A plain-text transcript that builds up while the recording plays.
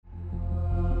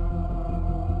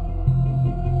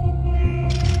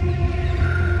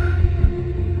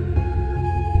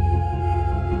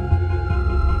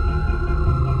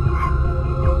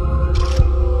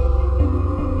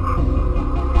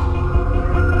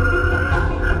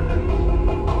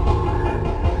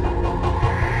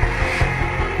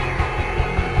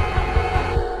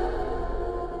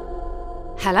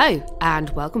Hello, and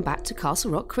welcome back to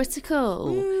Castle Rock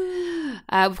Critical. We've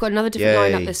got another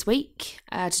different lineup this week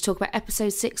to talk about episode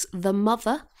 6, The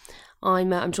Mother.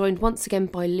 I'm joined once again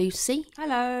by Lucy.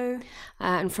 Hello.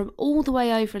 And from all the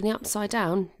way over in the Upside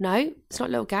Down, no, it's not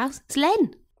Little Gaz, it's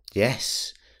Len.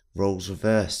 Yes, roles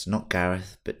reversed, not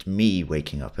Gareth, but me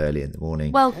waking up early in the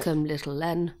morning. Welcome, little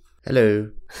Len. Hello.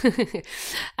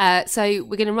 So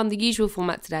we're going to run the usual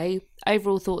format today.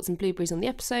 Overall thoughts and blueberries on the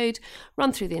episode,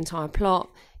 run through the entire plot,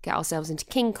 get ourselves into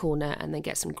King Corner, and then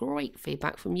get some great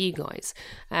feedback from you guys.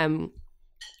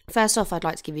 First off, I'd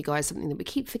like to give you guys something that we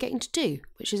keep forgetting to do,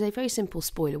 which is a very simple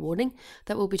spoiler warning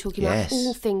that we'll be talking about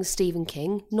all things Stephen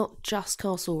King, not just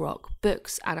Castle Rock,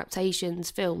 books,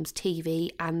 adaptations, films,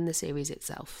 TV, and the series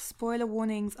itself. Spoiler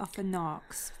warnings are for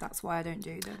narcs. That's why I don't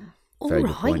do them. All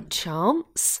right,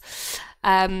 Chance.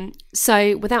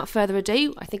 So without further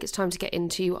ado, I think it's time to get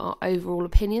into our overall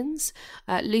opinions.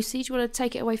 Lucy, do you want to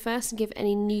take it away first and give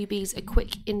any newbies a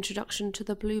quick introduction to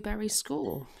the Blueberry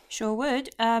score? Sure would.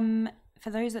 For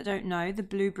those that don't know, the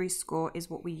Blueberry score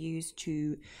is what we use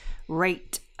to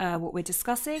rate what we're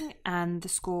discussing, and the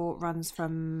score runs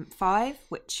from 5,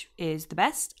 which is the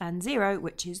best, and 0,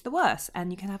 which is the worst,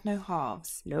 and you can have no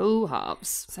halves. No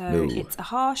halves. So It's a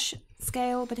harsh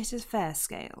scale, but it is a fair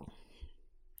scale.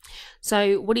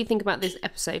 So what do you think about this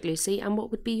episode, Lucy, and what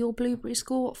would be your Blueberry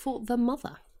score for The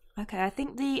Mother? Okay, I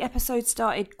think the episode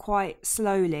started quite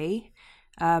slowly,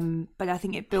 but I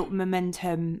think it built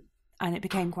momentum and it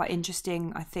became quite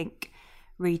interesting. I think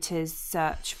Rita's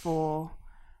search for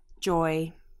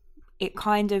joy, it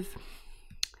kind of,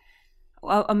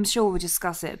 well, I'm sure we'll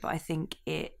discuss it, but I think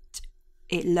it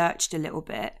lurched a little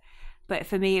bit. But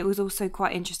for me, it was also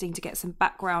quite interesting to get some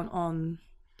background on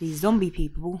these zombie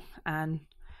people and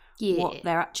what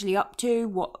they're actually up to,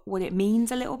 what it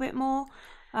means a little bit more.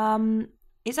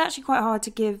 It's actually quite hard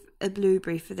to give a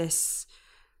blueberry for this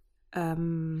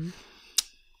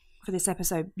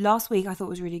episode. Last week I thought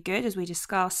was really good, as we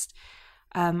discussed.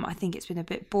 I think it's been a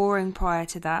bit boring prior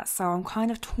to that, so I'm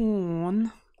kind of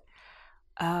torn.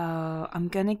 I'm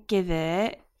gonna give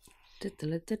it I'm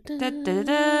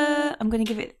gonna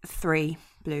give it 3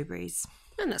 blueberries.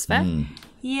 And that's fair.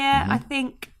 Yeah, I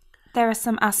think there are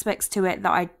some aspects to it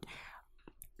that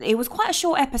it was quite a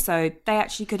short episode. They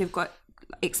actually could have got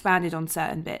expanded on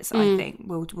certain bits. I think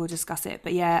we'll discuss it,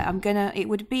 but yeah, it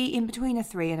would be in between a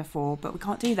 3 and a 4, but we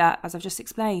can't do that, as I've just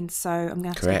explained, so I'm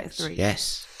going to have to give it a 3.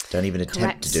 Yes, don't even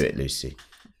attempt to do it, Lucy.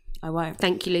 I won't.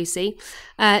 Thank you, Lucy.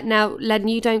 Now, Len,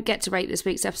 you don't get to rate this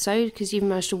week's episode because you've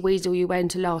managed to weasel your way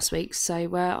into last week's, so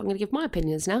I'm going to give my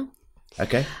opinions now.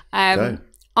 Okay, go.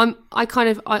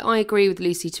 I agree with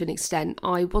Lucy to an extent.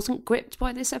 I wasn't gripped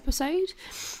by this episode.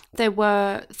 There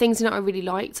were things in it I really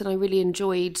liked, and I really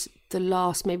enjoyed the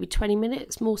last maybe 20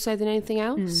 minutes more so than anything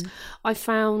else. I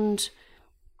found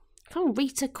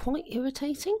Rita quite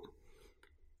irritating.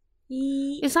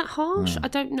 Is that harsh? I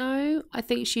don't know. I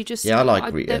think she just... Yeah, I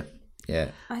like Rita. Yeah.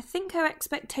 I think her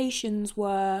expectations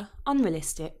were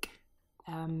unrealistic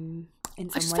in some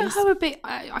ways. I just felt her a bit...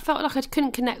 I felt like I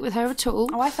couldn't connect with her at all.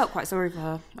 Oh, I felt quite sorry for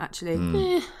her,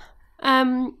 actually.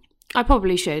 I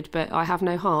probably should, but I have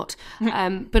no heart.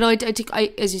 But I,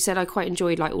 as you said, I quite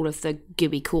enjoyed like all of the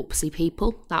gooey, corpsey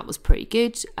people. That was pretty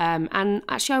good. And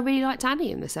actually, I really liked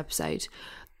Annie in this episode.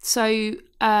 So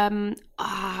I'm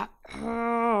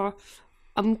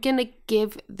gonna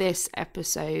give this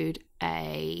episode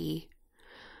a...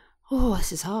 Oh,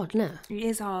 this is hard, isn't it? It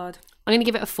is hard. I'm gonna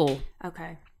give it a 4.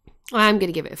 Okay. I am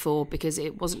gonna give it a 4 because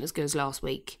it wasn't as good as last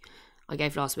week. I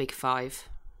gave last week a 5.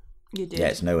 You did. Yeah,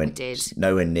 it's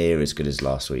nowhere near as good as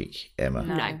last week, Emma.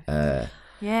 No.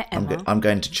 Yeah, Emma. I'm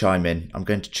going to chime in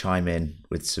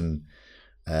with some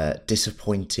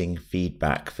disappointing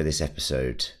feedback for this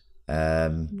episode.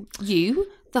 You,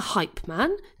 the hype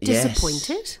man,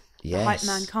 disappointed? Yes. The hype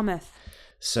man cometh.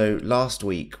 So last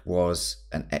week was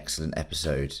an excellent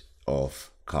episode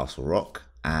of Castle Rock,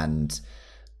 and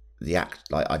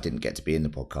I didn't get to be in the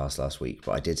podcast last week,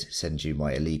 but I did send you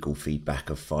my illegal feedback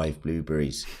of 5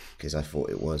 blueberries because I thought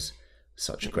it was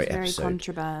such a great episode. Very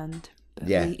contraband, but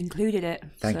yeah, we included it.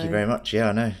 Thank you very much. Yeah,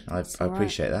 I know. I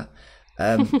appreciate that.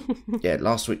 Yeah,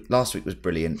 last week was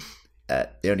brilliant.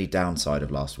 The only downside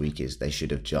of last week is they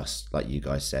should have just, like you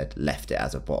guys said, left it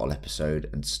as a bottle episode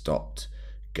and stopped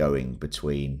going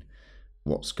between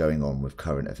what's going on with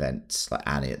current events, like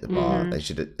Annie at the bar. They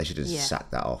should have sacked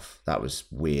that off. That was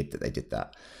weird that they did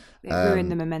that. It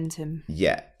ruined the momentum.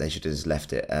 Yeah, they should have just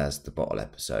left it as the bottle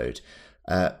episode.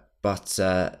 But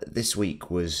this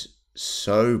week was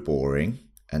so boring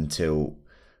until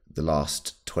the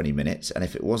last 20 minutes. And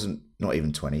if it wasn't, not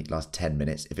even 20, last 10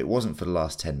 minutes, if it wasn't for the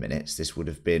last 10 minutes, this would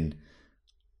have been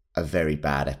a very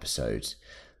bad episode.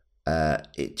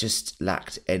 It just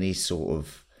lacked any sort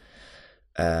of.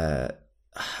 I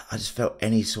just felt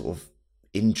any sort of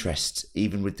interest,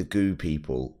 even with the goo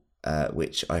people,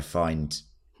 which I find.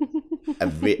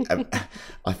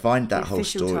 I find that whole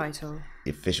story.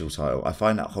 The official title. I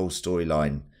find that whole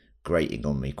storyline grating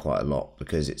on me quite a lot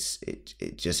because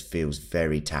it just feels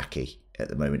very tacky at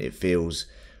the moment. It feels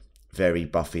very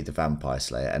Buffy the Vampire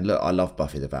Slayer, and look, I love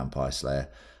Buffy the Vampire Slayer,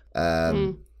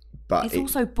 but it's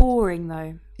also boring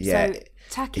though. Yeah, so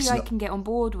tacky I can get on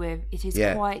board with. It is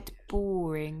quite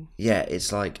boring. Yeah,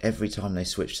 it's like every time they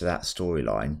switch to that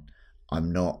storyline,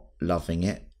 I'm not loving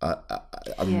it.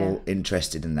 I'm more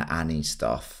interested in the Annie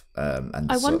stuff.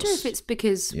 And I wonder if it's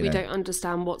because we don't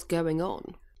understand what's going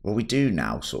on. Well, we do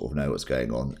now sort of know what's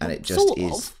going on, and it just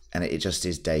it just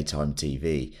is daytime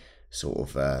TV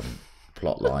sort of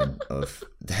plot line of,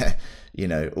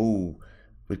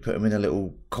 we put them in a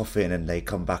little coffin and they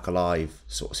come back alive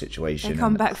sort of situation. They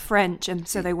come back French, and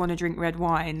so they want to drink red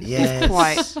wine. Yeah,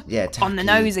 quite tacky. On the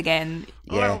nose again.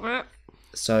 Yeah.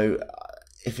 So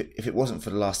if it wasn't for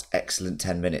the last excellent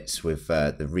 10 minutes with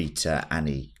the Rita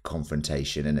Annie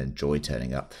confrontation and then Joy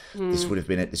turning up, this would have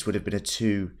been a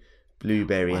 2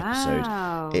 blueberry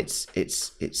episode.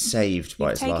 It's saved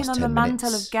by its last 10 minutes. Taken on the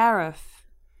mantle of Gareth.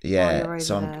 Yeah,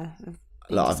 so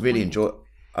I've really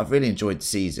enjoyed the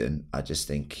season. I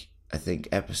think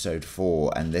episode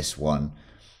 4 and this one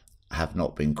have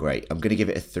not been great. I'm going to give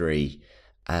it a 3,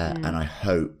 and I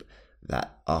hope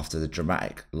that after the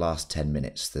dramatic last 10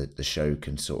 minutes, the show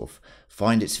can sort of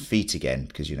find its feet again,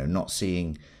 because not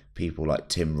seeing people like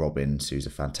Tim Robbins, who's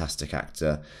a fantastic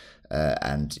actor,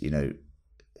 and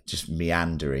just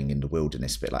meandering in the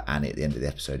wilderness, a bit like Annie at the end of the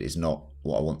episode, is not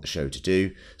what I want the show to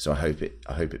do. So I hope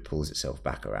it pulls itself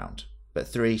back around. But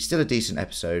 3, still a decent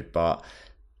episode, but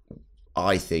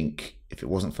I think if it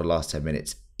wasn't for the last 10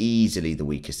 minutes, easily the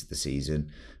weakest of the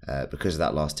season. Because of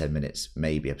that last 10 minutes,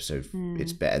 maybe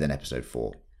it's better than episode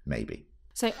 4, maybe.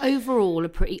 So overall, a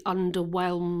pretty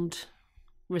underwhelmed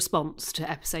response to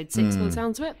episode 6 by the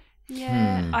sounds of it.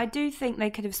 Yeah, I do think they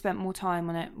could have spent more time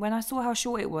on it. When I saw how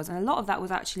short it was, and a lot of that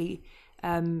was actually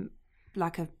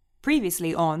like a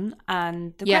previously on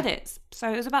and the credits.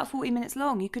 So it was about 40 minutes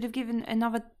long. You could have given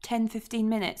another 10, 15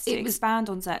 minutes to expand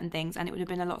on certain things, and it would have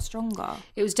been a lot stronger.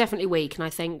 It was definitely weak, and I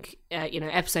think,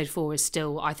 episode 4 is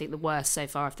still, I think, the worst so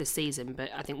far of this season. But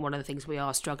I think one of the things we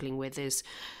are struggling with is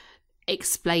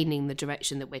explaining the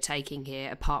direction that we're taking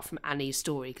here, apart from Annie's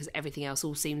story, because everything else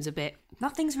all seems a bit...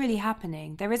 Nothing's really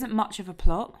happening. There isn't much of a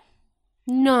plot.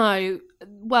 No.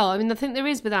 Well, I mean, I think there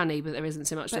is with Annie, but there isn't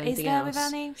so much with anything else. Is there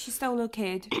with Annie? She stole a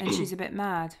kid and she's a bit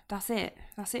mad. That's it,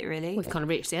 really. We've kind of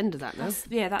reached the end of that now.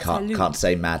 That's can't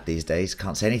say mad these days.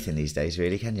 Can't say anything these days,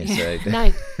 really, can you? So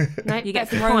No. You get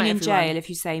thrown in jail if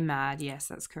you say mad. Yes,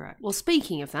 that's correct. Well,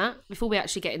 speaking of that, before we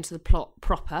actually get into the plot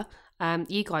proper,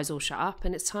 you guys all shut up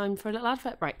and it's time for a little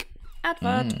advert break.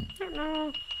 Advert.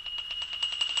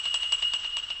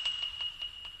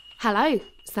 Hello.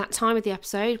 It's that time of the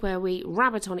episode where we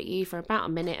rabbit on at you for about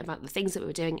a minute about the things that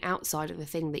we're doing outside of the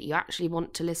thing that you actually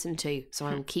want to listen to. So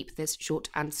I will keep this short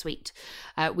and sweet.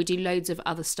 We do loads of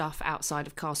other stuff outside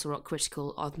of Castle Rock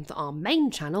Critical on our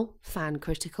main channel, Fan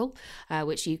Critical,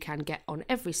 which you can get on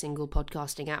every single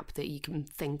podcasting app that you can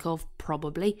think of,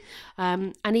 probably.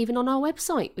 And even on our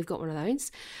website, we've got one of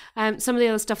those. Some of the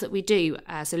other stuff that we do,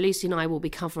 so Lucy and I will be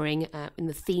covering, in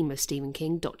the theme of Stephen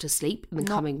King, Dr. Sleep in the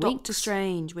coming weeks. Doctor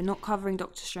Strange. We're not covering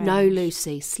Doctor Strange. No,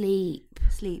 Lucy, sleep.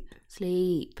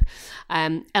 Sleep.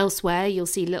 Elsewhere, you'll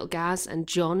see Little Gaz and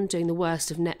John doing the worst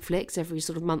of Netflix every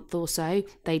sort of month or so.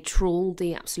 They trawl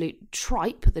the absolute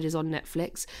tripe that is on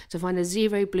Netflix to find a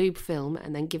zero bloob film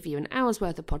and then give you an hour's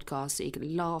worth of podcast so you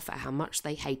can laugh at how much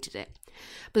they hated it.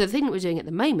 But the thing that we're doing at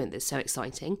the moment that's so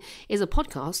exciting is a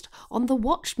podcast on The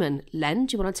Watchmen. Len,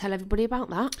 do you want to tell everybody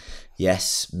about that?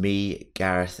 Yes, me,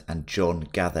 Gareth and John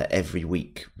gather every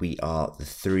week. We are the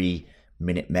 3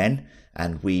 Minute Men,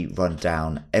 and we run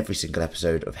down every single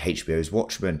episode of HBO's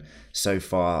Watchmen. So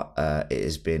far, it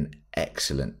has been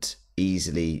excellent.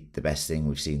 Easily the best thing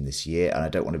we've seen this year, and I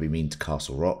don't want to be mean to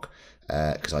Castle Rock,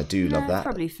 because I do love that.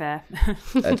 Probably fair.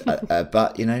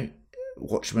 But,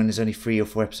 Watchmen is only 3 or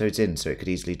 4 episodes in, so it could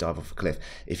easily dive off a cliff.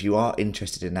 If you are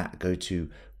interested in that, go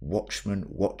to Watchmen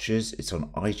Watchers. It's on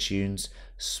iTunes,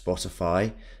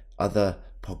 Spotify, other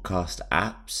podcast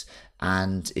apps,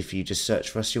 and if you just search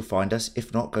for us, you'll find us.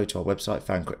 If not, go to our website,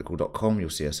 fancritical.com.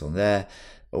 You'll see us on there,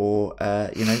 or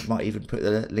might even put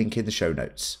the link in the show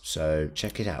notes, so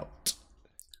check it out.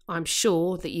 I'm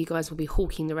sure that you guys will be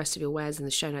hawking the rest of your wares in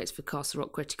the show notes for Castle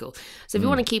Rock Critical. So if you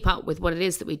want to keep up with what it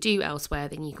is that we do elsewhere,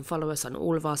 then you can follow us on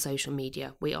all of our social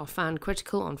media. We are Fan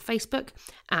Critical on Facebook,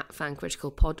 at Fan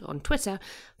Critical Pod on Twitter,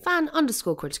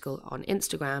 fan_critical on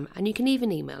Instagram, and you can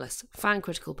even email us,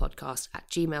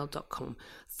 fancriticalpodcast@gmail.com.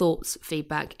 Thoughts,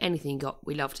 feedback, anything you got,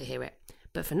 we love to hear it.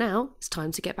 But for now, it's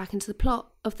time to get back into the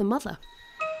plot of The Mother.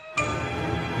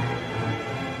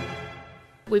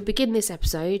 We begin this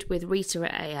episode with Rita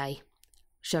at AA.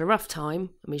 She had a rough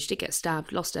time. I mean, she did get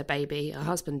stabbed, lost her baby. Her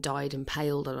husband died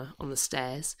impaled on the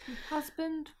stairs.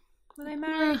 Husband? Were they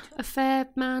married? Affair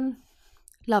man.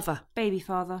 Lover. Baby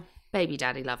father. Baby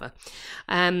daddy lover.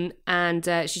 And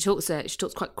she talks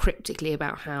quite cryptically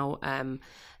about how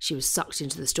she was sucked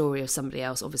into the story of somebody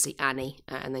else, obviously Annie,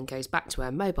 and then goes back to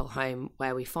her mobile home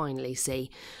where we finally see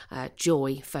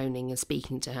Joy phoning and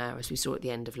speaking to her, as we saw at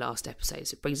the end of last episode.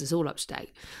 So it brings us all up to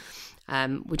date.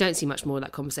 We don't see much more of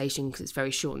that conversation because it's very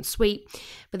short and sweet.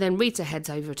 But then Rita heads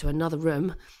over to another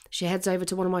room. She heads over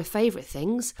to one of my favourite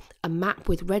things, a map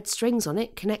with red strings on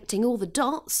it connecting all the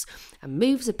dots, and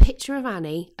moves a picture of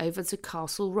Annie over to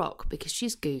Castle Rock because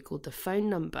she's Googled the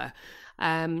phone number.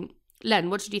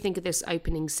 Len, what did you think of this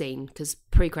opening scene? Because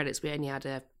pre-credits we only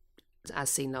had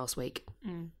as seen last week.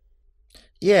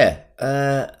 Yeah,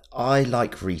 I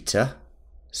like Rita.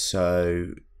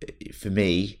 So for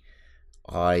me,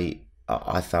 I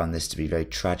found this to be very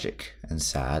tragic and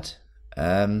sad,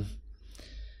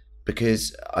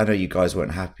 because I know you guys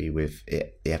weren't happy with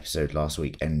the episode last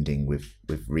week ending with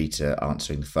Rita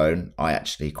answering the phone. I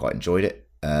actually quite enjoyed it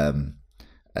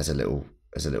as a little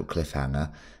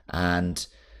cliffhanger, and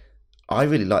I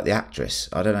really like the actress.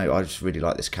 I don't know, I just really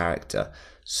like this character.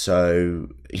 So,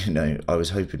 I was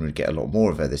hoping we'd get a lot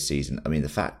more of her this season. I mean, the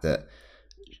fact that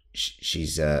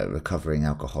she's a recovering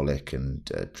alcoholic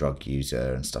and a drug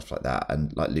user and stuff like that,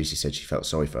 and like Lucy said, she felt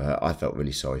sorry for her. I felt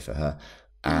really sorry for her,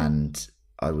 and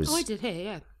I did here,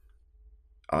 yeah.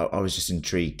 I was just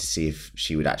intrigued to see if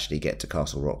she would actually get to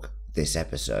Castle Rock this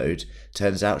episode.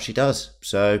 Turns out she does.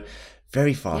 So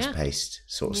very fast-paced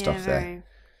sort of stuff there.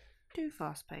 Too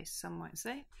fast-paced, some might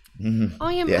say. Mm-hmm.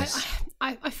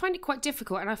 I find it quite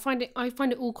difficult, and I find it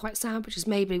all quite sad, which is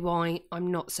maybe why I'm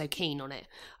not so keen on it.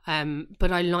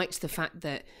 But I liked the fact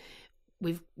that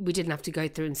we didn't have to go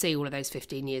through and see all of those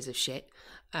 15 years of shit,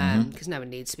 because no one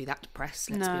needs to be that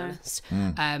depressed. Let's be honest.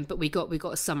 But we got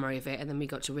a summary of it, and then we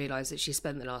got to realise that she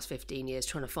spent the last 15 years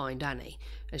trying to find Annie,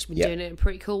 and she's been doing it in a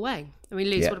pretty cool way. I mean,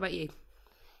 Liz, what about you?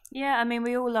 Yeah, I mean,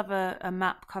 we all love a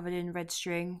map covered in red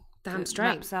string. Damn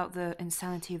straight. Maps out the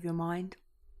insanity of your mind.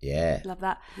 Yeah. Love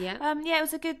that. Yeah. It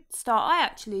was a good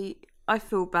start. I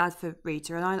feel bad for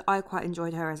Rita, and I quite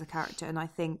enjoyed her as a character, and I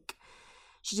think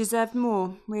she deserved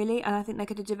more, really, and I think they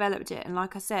could have developed it. And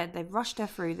like I said, they've rushed her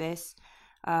through this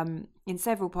in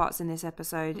several parts in this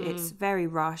episode. It's very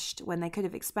rushed when they could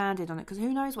have expanded on it, because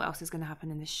who knows what else is going to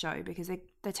happen in this show, because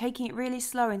they're taking it really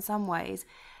slow in some ways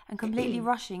and completely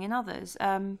rushing in others.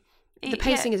 The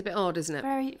pacing is a bit odd, isn't it?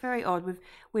 Very, very odd.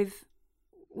 With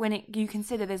when you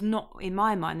consider there's not, in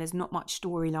my mind, there's not much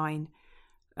storyline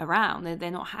around.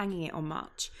 They're not hanging it on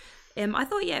much. I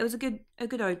thought, it was a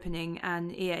good opening,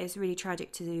 and it's really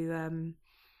tragic to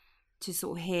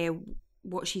sort of hear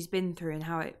what she's been through and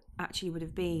how it actually would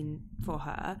have been for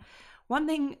her. One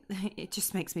thing, it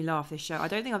just makes me laugh, this show. I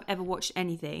don't think I've ever watched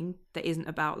anything that isn't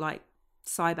about like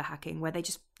cyber hacking, where they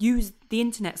just use the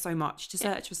internet so much to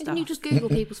search for stuff. And you just Google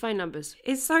people's phone numbers.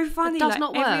 It's so funny. It does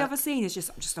not work. Every other scene is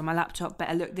just, I'm just on my laptop,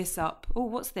 better look this up. Oh,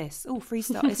 what's this? Oh, free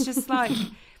stuff. It's just like,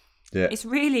 it's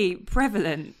really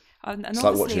prevalent. And it's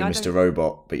like watching Mr.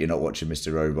 Robot, but you're not watching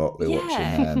Mr. Robot. We're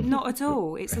watching. Not at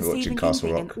all. It's a Stephen King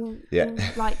thing, and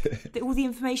all the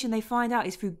information they find out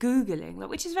is through Googling,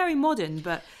 which is very modern.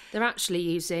 But they're actually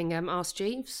using Ask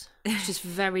Jeeves, which is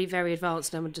very, very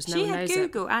advanced. No one knows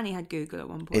Google. it. Annie had Google at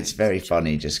one point. It's very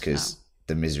funny, just because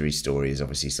the Misery story is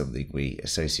obviously something we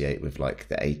associate with like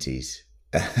the 80s.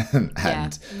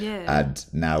 And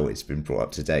now it's been brought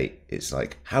up to date. It's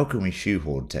like, how can we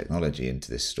shoehorn technology into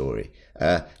this story?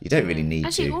 You don't really need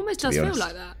Actually, to. It almost does feel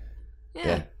like that.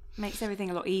 Yeah. Makes everything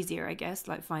a lot easier, I guess,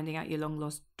 like finding out your long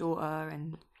lost daughter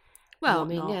and whatnot. I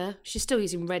mean, she's still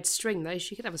using red string though.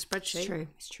 She could have a spreadsheet.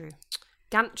 It's true.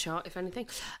 Gantt chart, if anything.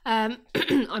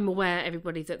 I'm aware,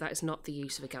 everybody, that is not the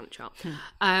use of a Gantt chart.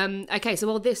 Okay,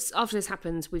 so after this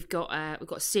happens, we've got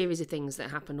a series of things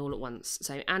that happen all at once.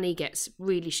 So Annie gets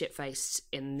really shit faced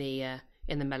in the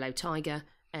Mellow Tiger,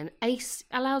 and Ace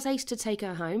allows Ace to take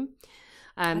her home.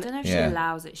 I don't know if she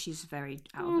allows it. She's very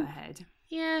out of her head.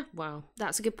 Yeah, well,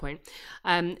 that's a good point.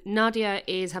 Nadia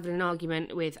is having an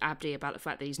argument with Abdi about the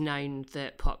fact that he's known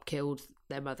that Pop killed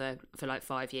their mother for like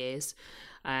 5 years.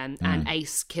 And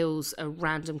Ace kills a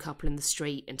random couple in the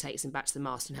street and takes them back to the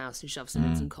Marston house and shoves them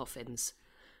in some coffins.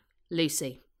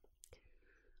 Lucy.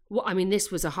 What, I mean,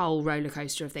 this was a whole roller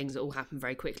coaster of things that all happened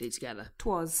very quickly together.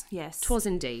 Twas, yes. Twas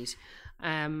indeed.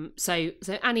 So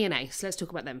Annie and Ace, let's talk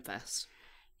about them first.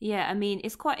 Yeah, I mean,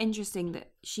 it's quite interesting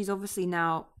that she's obviously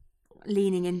now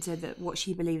leaning into what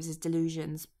she believes is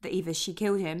delusions. That either she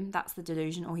killed him, that's the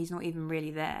delusion, or he's not even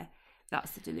really there,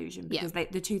 that's the delusion. Because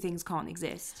the two things can't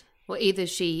exist. Well, either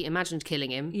she imagined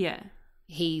killing him,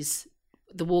 he's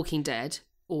the Walking Dead,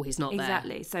 or he's not there.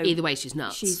 Exactly. So either way, she's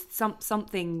nuts. She's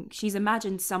something. She's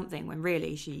imagined something when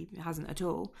really she hasn't at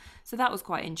all. So that was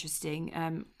quite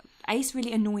interesting. Ace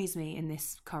really annoys me in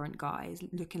this current guy. He's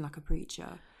looking like a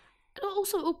preacher.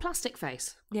 Also, all plastic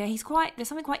face. Yeah, there's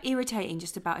something quite irritating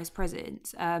just about his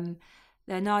presence. The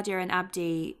Nadia and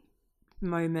Abdi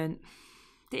moment,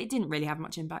 it didn't really have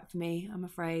much impact for me, I'm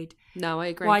afraid. No, I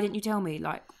agree. Why didn't you tell me?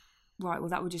 Like, right, well,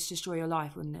 that would just destroy your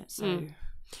life, wouldn't it? So,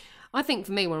 I think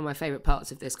for me, one of my favourite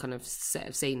parts of this kind of set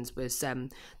of scenes was the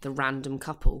random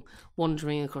couple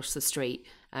wandering across the street,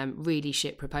 really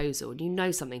shit proposal. You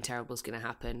know something terrible's going to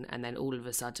happen, and then all of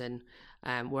a sudden,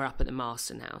 we're up at the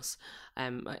Marston house.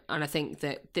 And I think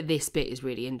that this bit is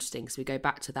really interesting because we go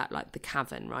back to that, like the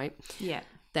cavern, right? Yeah.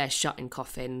 They're shut in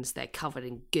coffins, they're covered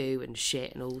in goo and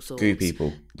shit and all sorts. The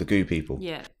goo people.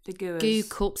 Yeah, the gooers. Goo,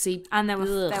 corpsey. And there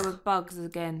were bugs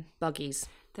again. Buggies.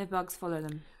 The bugs follow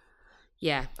them.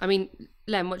 Yeah, I mean,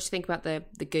 Len, what do you think about the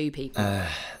goo people?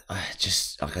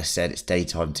 Just like I said, it's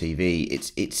daytime TV.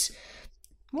 It's.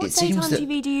 What it daytime seems that,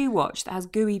 TV do you watch that has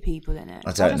gooey people in it?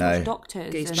 I don't know. Watch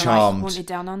Doctors and Charmed. Wanted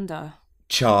Down Under.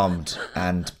 Charmed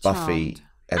and Buffy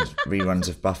and reruns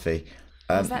of Buffy.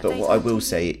 But what I will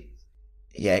say,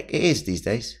 yeah, it is these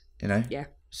days. You know. Yeah.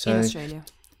 So, in Australia.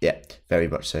 Yeah, very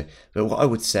much so. But what I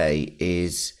would say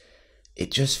is, it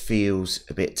just feels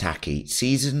a bit tacky.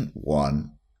 Season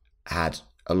 1 had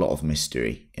a lot of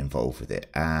mystery involved with it,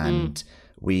 and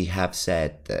we have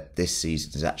said that this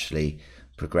season has actually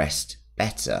progressed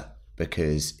better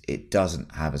because it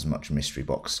doesn't have as much mystery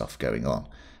box stuff going on.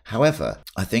 However,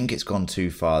 I think it's gone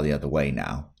too far the other way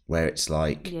now, where it's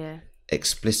like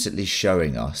explicitly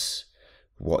showing us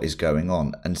what is going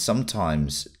on. And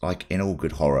sometimes, like in all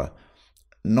good horror,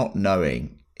 not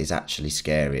knowing is actually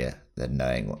scarier than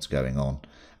knowing what's going on.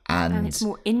 And it's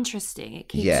more interesting. It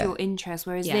keeps your interest.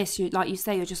 Whereas this, like you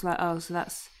say, you're just like, oh, so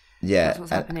that's what's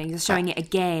happening. You're showing it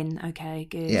again. Okay,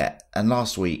 good. Yeah, and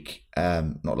episode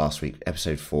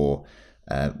 4,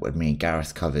 when me and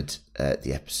Gareth covered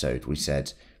the episode, we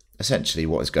said essentially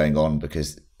what is going on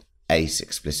because Ace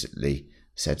explicitly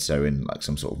said so in like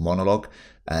some sort of monologue,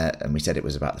 and we said it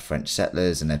was about the French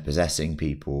settlers and they're possessing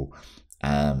people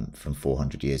from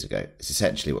 400 years ago. It's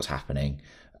essentially what's happening.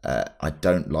 I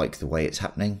don't like the way it's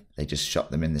happening. They just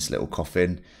shut them in this little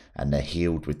coffin and they're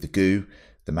healed with the goo,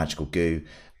 the magical goo,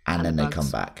 and then they come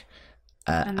back.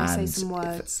 And they say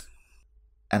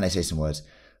some words.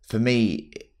 For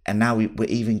me, and now we're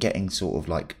even getting sort of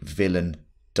like villain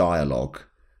dialogue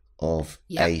of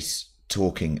Ace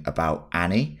talking about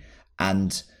Annie.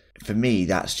 And for me,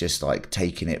 that's just like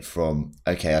taking it from,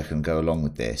 okay, I can go along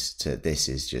with this, to this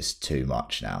is just too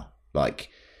much now. Like,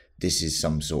 this is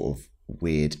some sort of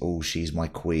weird, oh, she's my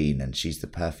queen and she's the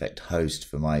perfect host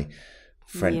for my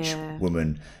French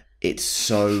woman. It's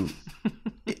so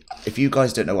if you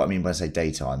guys don't know what I mean when I say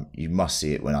daytime, you must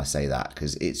see it when I say that,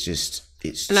 because it's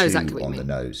too exactly on the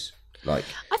nose. Like,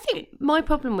 I think my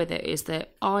problem with it is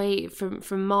that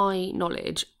from my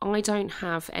knowledge, I don't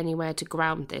have anywhere to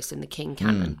ground this in the King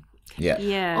canon.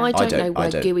 I don't know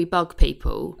where gooey bug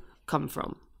people come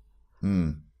from.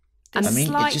 And I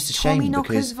mean, it's just a Tommy shame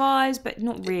Knockers because vibes, but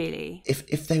not really.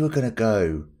 If they were going to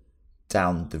go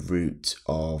down the route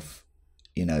of,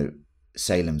 you know,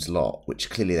 Salem's Lot, which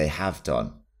clearly they have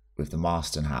done with the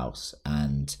Marston house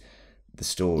and the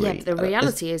story. Yeah, but the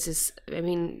reality is, I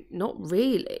mean, not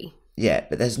really. Yeah,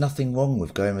 but there's nothing wrong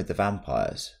with going with the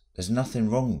vampires. There's nothing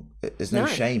wrong. There's no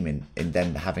shame in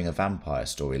them having a vampire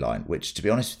storyline, which, to be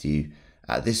honest with you,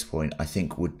 at this point, I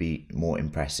think would be more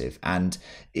impressive. And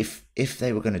if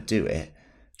they were going to do it,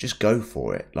 just go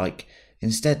for it. Like,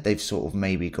 instead, they've sort of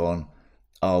maybe gone,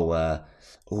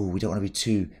 we don't want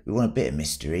to be we want a bit of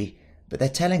mystery, but they're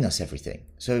telling us everything.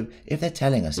 So if they're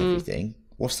telling us everything,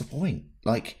 what's the point?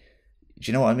 Like,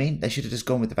 you know what I mean? They should have just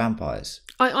gone with the vampires.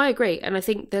 I agree, and I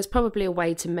think there's probably a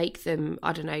way to make them,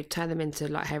 I don't know, turn them into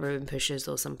like heroin pushers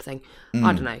or something.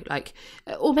 I don't know, like,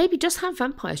 or maybe just have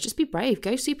vampires. Just be brave,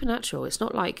 go supernatural. It's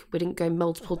not like we didn't go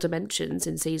multiple dimensions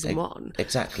in season 1.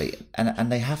 Exactly,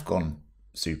 and they have gone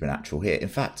supernatural here. In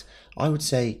fact, I would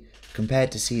say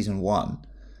compared to season 1,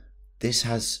 this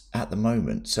has at the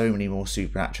moment so many more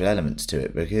supernatural elements to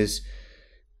it because,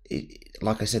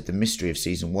 like I said, the mystery of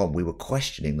season 1, we were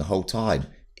questioning the whole time: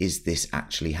 is this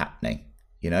actually happening?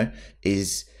 You know,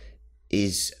 is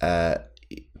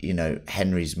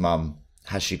Henry's mum,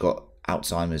 has she got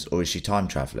Alzheimer's or is she time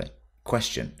traveling?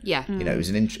 Question. Yeah. You know, it was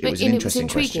an interesting intriguing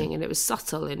question. and it was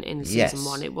subtle in season Yes.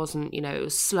 1. It wasn't, it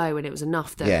was slow, and it was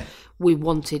enough that Yeah.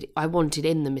 I wanted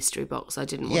in the mystery box. I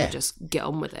didn't want Yeah. to just get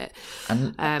on with it.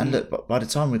 And look, by the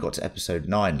time we got to episode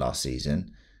 9 last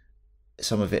season,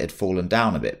 some of it had fallen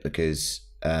down a bit because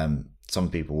some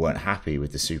people weren't happy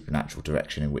with the supernatural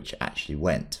direction in which it actually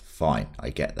went. Fine, I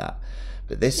get that.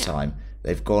 But this time,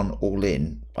 they've gone all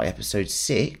in by episode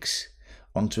 6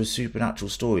 onto a supernatural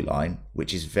storyline,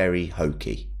 which is very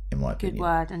hokey, in my Good opinion.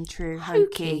 word and true.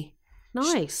 Hokey.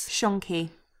 Nice.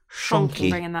 Shonky. Shonky.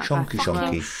 Bringing that Shonky, back.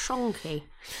 shonky.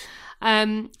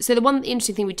 Shonky. So the one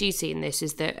interesting thing we do see in this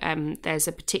is that there's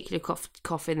a particular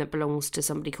coffin that belongs to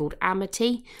somebody called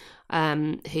Amity,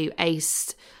 who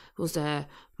Ace was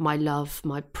my love,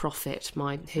 my prophet,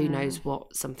 my who knows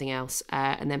what, something else,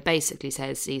 and then basically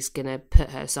says he's going to put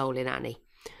her soul in Annie,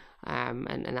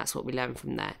 and that's what we learn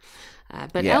from there.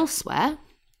 But elsewhere,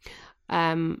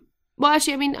 well,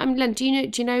 actually, I mean, Len, do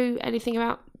you know anything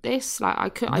about this?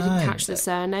 Like, I didn't catch the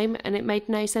surname, and it made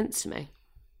no sense to me.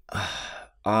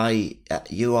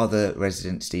 You are the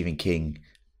resident Stephen King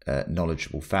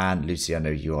knowledgeable fan, Lucy. I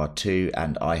know you are too,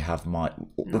 and I have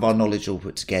with our knowledge all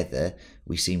put together,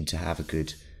 we seem to have a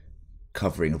good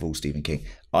covering of all Stephen King.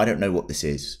 I don't know what this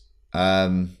is.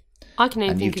 I can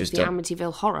only think of the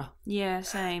Amityville Horror. Yeah,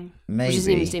 same. Maybe. Which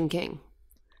isn't even Stephen King.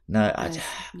 No,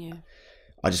 Yeah.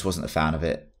 I just wasn't a fan of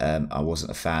it. I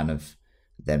wasn't a fan of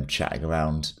them chatting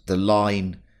around. The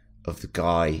line of the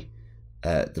guy,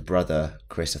 the brother,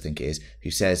 Chris, I think it is,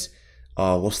 who says,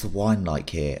 "Oh, what's the wine like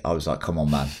here?" I was like, come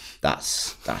on, man.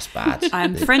 That's bad.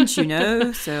 I'm French, so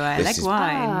I like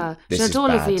wine. This is J'adore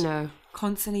le bad. vino.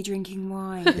 Constantly drinking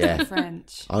wine. Yeah.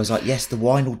 French. I was like, yes, the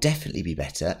wine will definitely be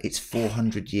better. It's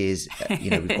 400 years.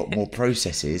 We've got more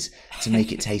processes to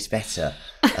make it taste better.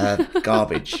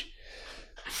 Garbage.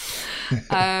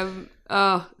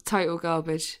 Total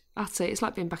garbage. I'd say it's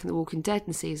like being back in The Walking Dead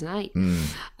in season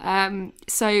 8.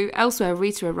 So elsewhere,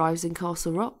 Rita arrives in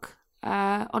Castle Rock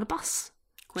on a bus.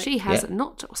 Quick. She has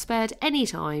not spared any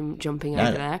time jumping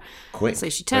over there. Quick. So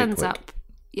she Very turns quick. up.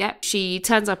 Yeah, she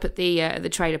turns up at the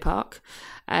trailer park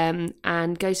and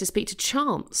goes to speak to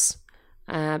Chance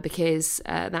because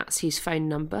that's whose phone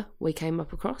number we came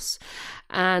up across.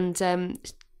 And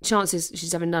Chance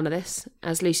she's having none of this.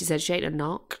 As Lucy said, she ain't a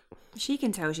narc. She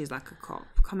can tell she's like a cop,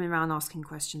 coming around asking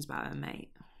questions about her mate.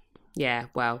 Yeah,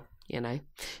 well,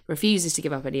 refuses to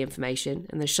give up any information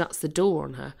and then shuts the door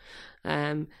on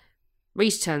her.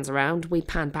 Reese turns around. We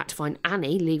pan back to find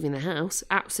Annie leaving the house,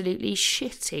 absolutely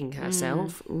shitting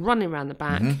herself, running around the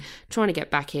back, trying to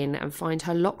get back in and find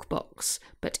her lockbox,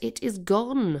 but it is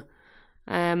gone.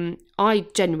 I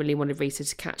genuinely wanted Rita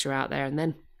to catch her out there and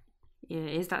then. Yeah,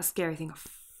 it is that scary thing.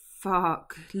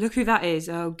 Fuck, look who that is.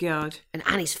 Oh, God. And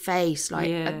Annie's face,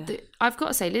 I've got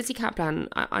to say, Lizzie Kaplan,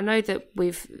 I know that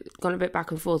we've gone a bit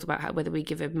back and forth about whether we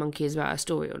give a monkeys about her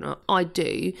story or not. I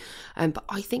do, but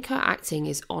I think her acting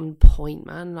is on point,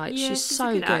 man. She's so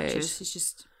a good. Actress. She's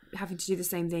just having to do the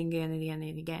same thing again and again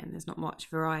and again. There's not much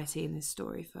variety in this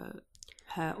story for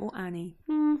her or Annie.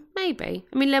 Maybe.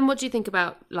 I mean, Len, what do you think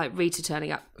about Rita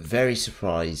turning up? Very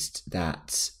surprised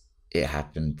that it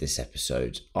happened this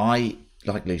episode.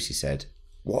 Like Lucy said,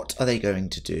 what are they going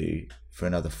to do for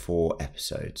another 4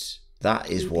 episodes?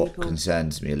 That is what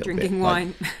concerns me a little bit. Drinking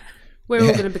wine. We're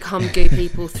all going to become goo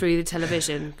people through the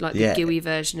television, like the gooey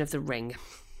version of The Ring.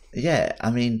 Yeah,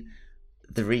 I mean,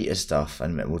 the Rita stuff,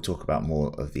 and we'll talk about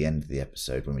more of the end of the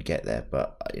episode when we get there,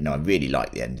 but, I really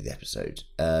like the end of the episode.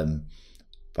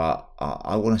 But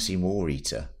I want to see more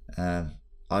Rita.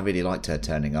 I really liked her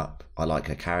turning up. I like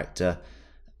her character,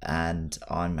 and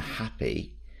I'm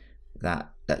happy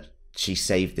that she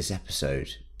saved this episode,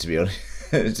 to be honest.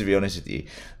 To be honest with you,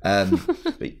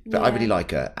 but I really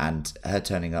like her, and her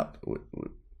turning up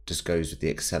just goes with the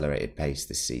accelerated pace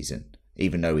this season.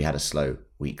 Even though we had a slow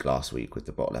week last week with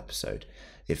the bottle episode,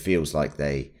 it feels like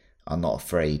they are not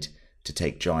afraid to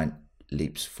take giant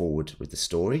leaps forward with the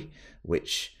story,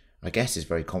 which I guess is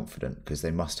very confident because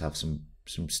they must have some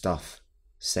stuff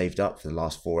saved up for the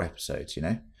last 4 episodes, you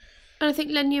know? And I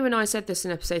think, Len, you and I said this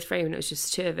in episode 3 when it was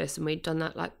just the 2 of us, and we'd done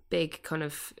that like big kind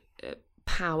of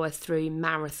power through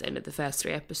marathon of the first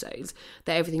 3 episodes,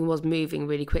 that everything was moving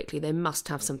really quickly. They must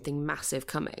have something massive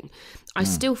coming. I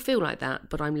still feel like that,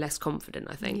 but I'm less confident,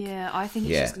 I think. Yeah, I think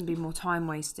it's just going to be more time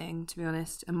wasting, to be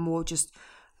honest, and more just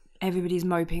everybody's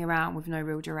moping around with no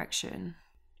real direction.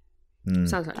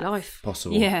 Sounds like life.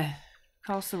 Possible. Yeah.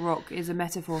 Castle Rock is a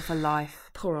metaphor for life.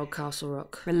 Poor old Castle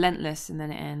Rock. Relentless, and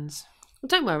then it ends. Well,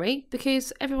 don't worry,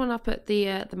 because everyone up at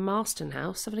the Marston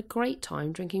house having a great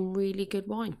time drinking really good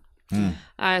wine.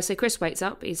 So Chris wakes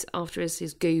up. He's after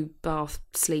his goo bath,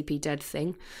 sleepy, dead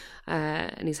thing,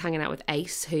 and he's hanging out with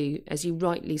Ace, who, as you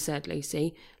rightly said,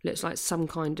 Lucy, looks like some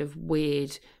kind of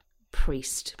weird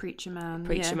preacher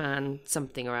man,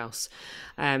 something or else.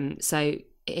 So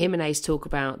him and Ace talk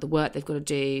about the work they've got to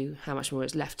do, how much more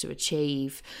is left to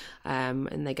achieve,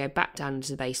 and they go back down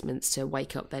into the basements to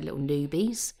wake up their little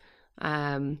newbies.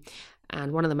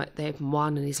 And one of them, they open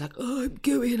one, and he's like, "Oh, I'm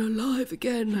going alive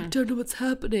again. I don't know what's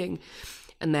happening."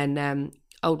 And then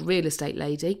old real estate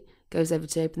lady goes over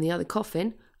to open the other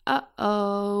coffin.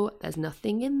 Uh-oh, there's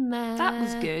nothing in there. That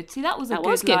was good. See, that was good,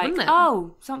 like, wasn't it?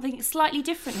 oh, something slightly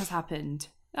different has happened.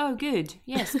 Oh, good.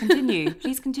 Yes, continue.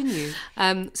 Please continue.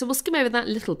 So we'll skim over that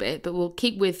a little bit, but we'll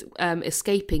keep with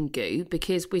escaping goo,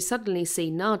 because we suddenly see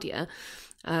Nadia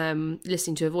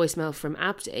listening to a voicemail from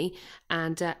Abdi,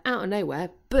 and out of nowhere,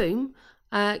 boom,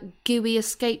 gooey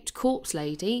escaped corpse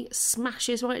lady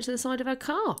smashes right to the side of her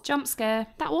car. Jump scare.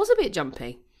 That was a bit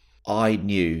jumpy. I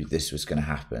knew this was going to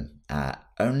happen,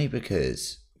 only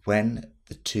because when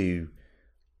the 2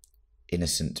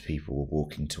 innocent people were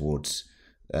walking towards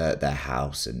their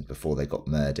house and before they got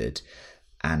murdered,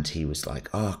 and he was like,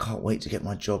 "Oh, I can't wait to get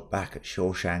my job back at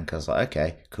Shawshank." I was like,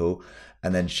 "Okay, cool."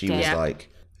 And then she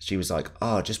was like,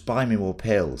 "Oh, just buy me more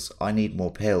pills. I need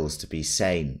more pills to be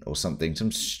sane," or something,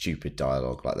 some stupid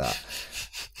dialogue like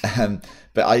that.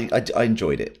 But I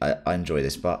enjoyed it. I enjoy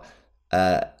this, but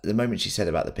the moment she said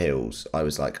about the pills, I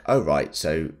was like, "Oh right,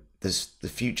 so the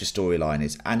future storyline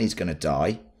is Annie's going to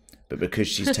die, but because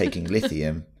she's taking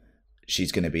lithium,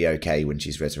 she's going to be okay when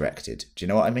she's resurrected." Do you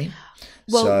know what I mean?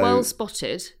 Well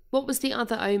spotted. What was the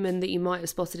other omen that you might have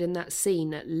spotted in that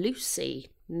scene at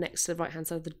Lucy next to the right hand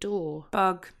side of the door?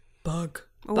 Bug. Bug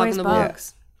Always on the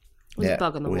bugs. wall. Yeah,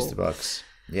 Bug on the always wall. the bugs.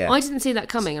 Yeah, I didn't see that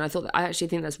coming, and I actually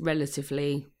think that's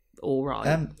relatively all right.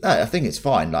 no, I think it's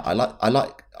fine. Like, I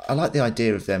like the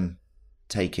idea of them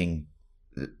taking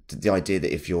the idea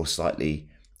that if you're slightly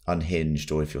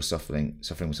unhinged, or if you're suffering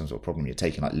with some sort of problem, you're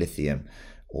taking like lithium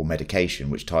or medication,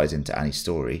 which ties into Annie's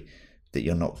story, that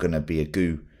you're not going to be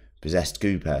a possessed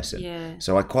goo person. Yeah.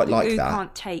 So I quite like Goo that.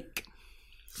 can't take.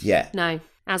 Yeah. No,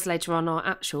 as later on our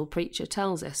actual preacher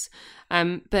tells us.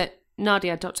 But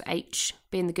Nadia, Dr. H,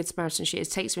 being the good Samaritan she is,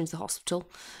 takes her into the hospital,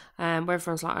 where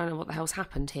everyone's like, "I don't know what the hell's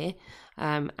happened here."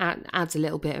 Adds a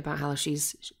little bit about how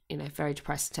she's, very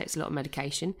depressed, takes a lot of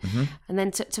medication. Mm-hmm. And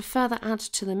then to further add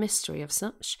to the mystery of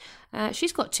such,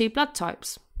 she's got 2 blood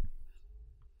types.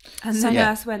 And the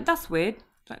nurse went, "That's weird."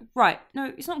 Like, right,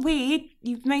 no, it's not weird.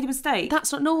 You've made a mistake.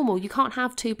 That's not normal. You can't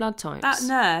have 2 blood types. That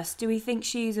nurse, do we think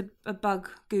she's a bug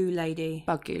goo lady?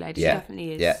 Bug goo lady. She Yeah.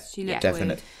 definitely is. Yeah. She looks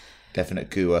Definite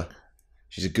gooer.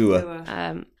 She's a gooer.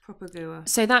 weird. Proper gooer.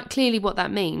 So that clearly what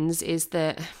that means is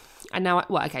that, and now,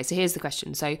 so here's the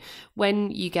question. So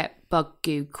when you get bug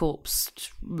goo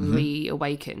corpse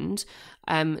reawakened,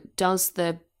 does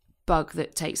the bug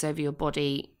that takes over your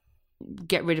body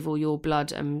get rid of all your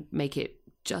blood and make it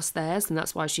just theirs? And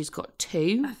that's why she's got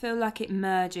 2? I feel like it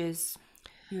merges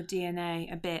your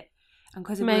DNA a bit. And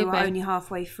because we Maybe. were only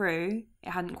halfway through, it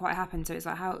hadn't quite happened. So it's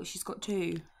like, how she's got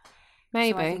 2.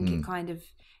 Maybe. So I think it kind of,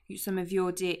 some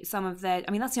of their,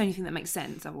 I mean, that's the only thing that makes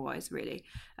sense otherwise, really.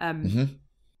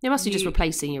 It must be just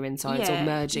replacing your insides or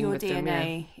merging your with DNA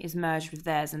them. Yeah. is merged with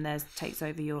theirs, and theirs takes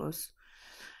over yours.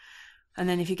 And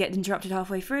then if you get interrupted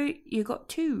halfway through, you got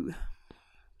 2.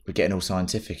 We're getting all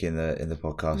scientific in the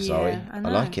podcast, are we? I know.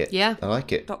 I like it. Yeah. I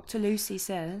like it. Dr. Lucy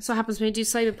says. That's what happens when you do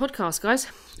Sober podcast, guys.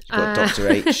 You've got Dr.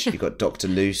 H, you've got Dr.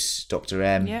 Luce, Dr.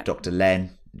 M, Yep. Dr.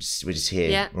 Len. We're just here.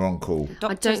 Yeah. We're on call.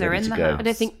 Doctors are in the go. house. I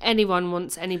don't think anyone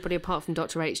wants anybody apart from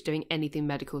Dr. H doing anything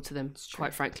medical to them,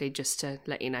 quite frankly, just to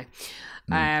let you know.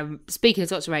 Speaking of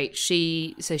Dr. H,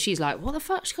 she's like, "What the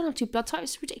fuck? She can't have 2 blood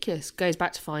types. It's ridiculous." Goes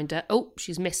back to find her. Oh,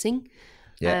 she's missing.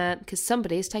 Yeah. Because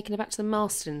somebody has taken her back to the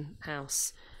Marston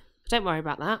house. But don't worry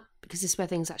about that, because this is where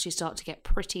things actually start to get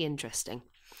pretty interesting.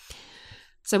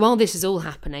 So while this is all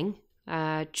happening,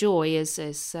 Joy is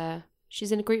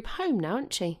she's in a group home now,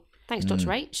 isn't she? Thanks,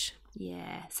 Dr. H.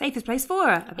 Yeah. Safest place for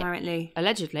her, apparently.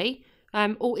 Allegedly.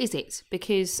 Or is it?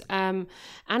 Because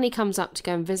Annie comes up to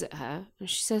go and visit her, and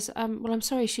she says, "Well, I'm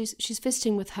sorry, she's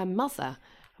visiting with her mother."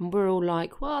 And we're all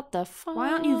like, "What the fuck?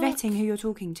 Why aren't you vetting who you're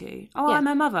talking to? Oh, Yeah. I'm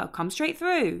her mother. Come straight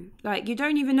through. Like, you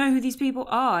don't even know who these people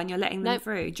are, and you're letting them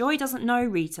through. Joy doesn't know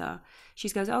Rita. She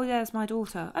goes, "Oh, yeah, it's my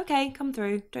daughter. Okay, come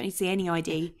through. Don't need to see any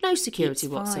ID. No security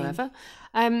It's whatsoever."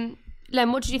 Len,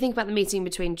 what did you think about the meeting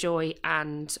between Joy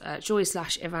and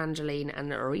Joy/Evangeline and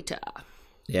Rita?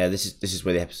 Yeah, this is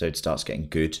where the episode starts getting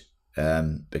good,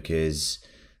 because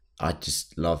I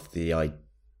just love I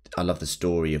love the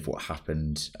story of what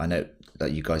happened. I know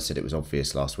that you guys said it was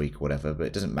obvious last week or whatever, but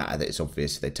it doesn't matter that it's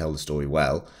obvious if they tell the story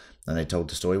well, and they told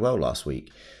the story well last week.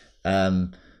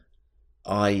 This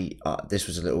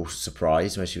was a little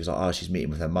surprise where she was like, "Oh, she's meeting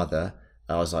with her mother."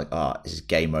 I was like, this is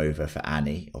game over for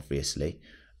Annie, obviously.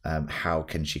 How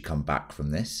can she come back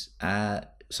from this?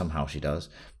 Somehow she does.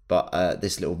 But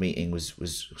this little meeting was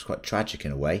quite tragic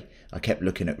in a way. I kept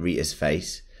looking at Rita's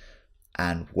face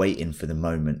and waiting for the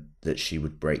moment that she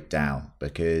would break down,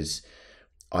 because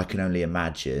I can only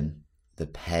imagine the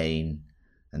pain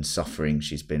and suffering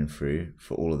she's been through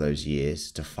for all of those years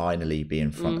to finally be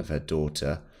in front of her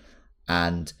daughter,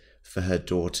 and for her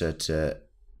daughter to,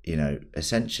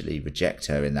 essentially reject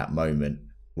her in that moment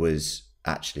was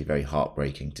actually very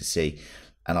heartbreaking to see.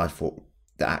 And I thought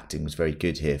the acting was very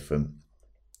good here from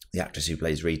the actress who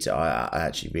plays Rita. I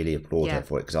actually really applaud her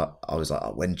for it, because I was like,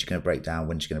 when's she going to break down?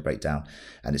 When's she going to break down?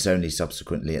 And it's only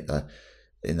subsequently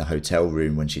in the hotel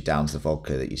room when she downs the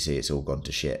vodka that you see it's all gone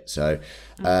to shit. So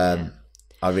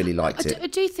I really liked it. I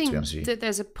do think that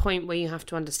there's a point where you have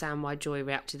to understand why Joy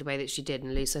reacted the way that she did.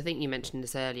 And Luce, I think you mentioned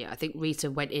this earlier. I think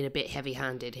Rita went in a bit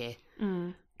heavy-handed here.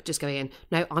 Just going in,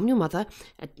 "No, I'm your mother.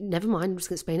 Never mind, I'm just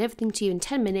going to explain everything to you in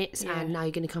 10 minutes, and now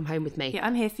you're going to come home with me." Yeah,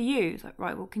 I'm here for you. It's like,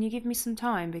 right, well, can you give me some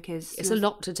time? Because it's a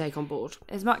lot to take on board.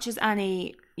 As much as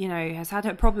Annie, has had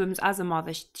her problems as a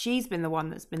mother, she's been the one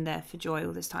that's been there for Joy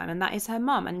all this time, and that is her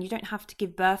mum. And you don't have to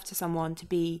give birth to someone to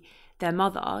be their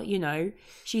mother.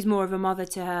 She's more of a mother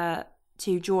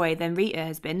to Joy than Rita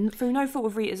has been, through no fault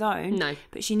of Rita's own. No,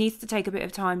 but she needs to take a bit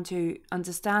of time to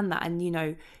understand that. And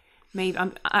maybe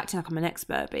I'm acting like I'm an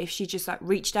expert, but if she just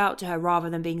reached out to her rather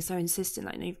than being so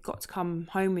insistent, you've got to come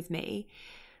home with me,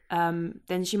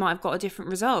 then she might have got a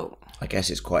different result. I guess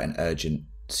it's quite an urgent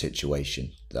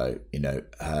situation, though.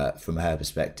 From her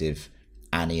perspective,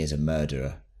 Annie is a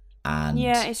murderer, and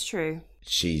yeah, it's true.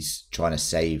 She's trying to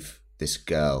save this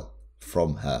girl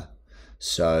from her,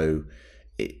 so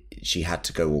she had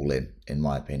to go all in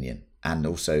my opinion. And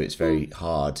also, it's very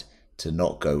hard to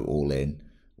not go all in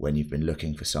when you've been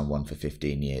looking for someone for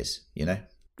 15 years,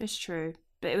 It's true.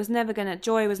 But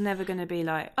Joy was never going to be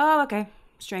like, "Oh, okay,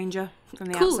 stranger from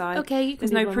the outside." Okay,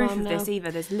 there's no proof of this either.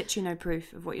 There's literally no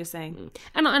proof of what you're saying.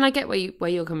 And I get where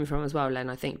you're coming from as well, Len.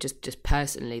 I think just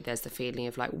personally, there's the feeling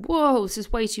of like, whoa, this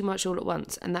is way too much all at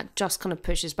once. And that just kind of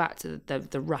pushes back to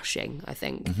the rushing, I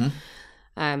think.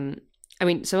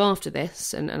 So after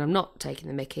this, and I'm not taking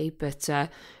the mickey, but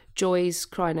Joy's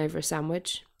crying over a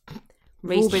sandwich.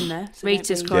 We've all been there. So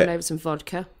Rita's crying over some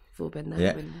vodka. We've all been there.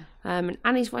 Yeah. And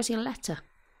Annie's writing a letter.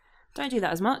 Don't do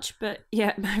that as much, but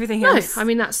yeah, everything else.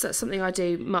 No, that's something I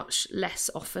do much less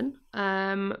often.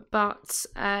 But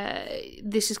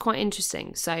this is quite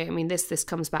interesting. So, this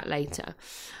comes back later.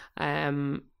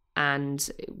 And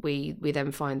we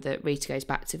then find that Rita goes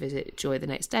back to visit Joy the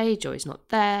next day. Joy's not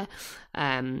there.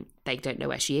 They don't know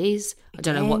where she is. I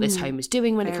don't know what this home is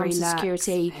doing when it comes to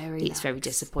security. It's very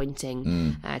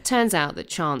disappointing. Turns out that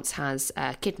Chance has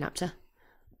kidnapped her,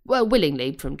 well,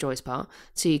 willingly from Joy's part,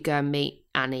 to go and meet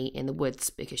Annie in the woods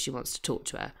because she wants to talk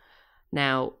to her.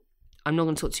 Now, I'm not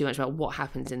going to talk too much about what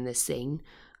happens in this scene.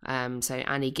 So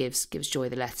Annie gives Joy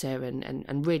the letter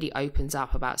and really opens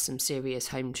up about some serious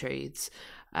home truths.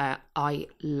 I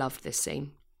loved this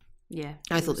scene. Yeah,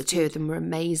 I thought the two of them were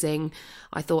amazing.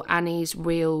 I thought Annie's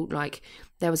real,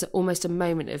 there was almost a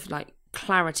moment of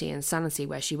clarity and sanity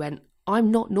where she went,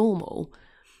 "I'm not normal."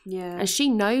 Yeah, and she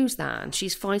knows that, and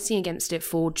she's fighting against it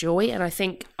for Joy. And I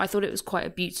thought it was quite a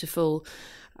beautiful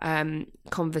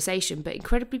conversation, but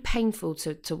incredibly painful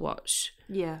to watch.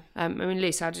 Yeah.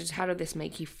 Luce, how did this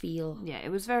make you feel? Yeah,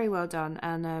 it was very well done,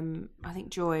 and I think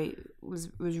Joy was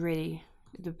really,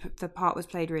 the part was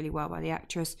played really well by the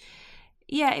actress.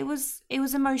 Yeah, it was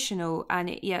emotional, and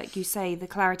like you say, the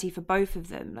clarity for both of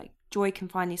them. Joy can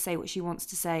finally say what she wants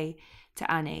to say to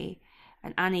Annie,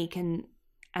 and Annie can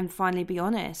finally be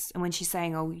honest. And when she's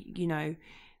saying, "Oh,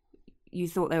 you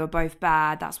thought they were both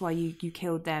bad, that's why you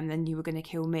killed them, then you were going to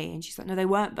kill me," and she's like, "No, they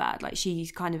weren't bad." She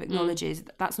kind of acknowledges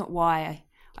that's not why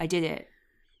I did it.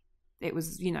 It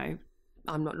was,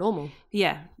 I'm not normal.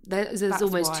 Yeah. There's That's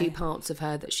almost why. two parts of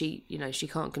her that she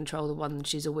can't control. The one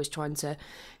she's always trying to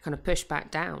kind of push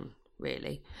back down,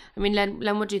 really. I mean,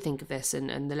 Len, what do you think of this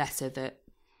and the letter that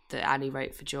Annie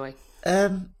wrote for Joy?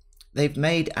 They've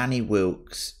made Annie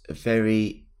Wilkes a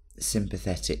very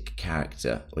sympathetic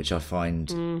character, which I find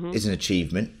is an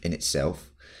achievement in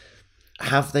itself.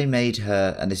 Have they made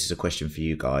her, and this is a question for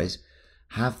you guys,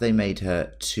 have they made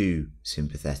her too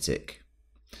sympathetic?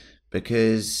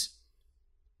 Because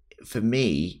for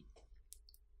me,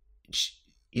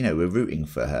 we're rooting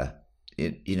for her,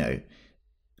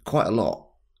 quite a lot.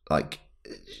 Like,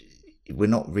 we're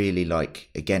not really, like,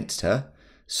 against her.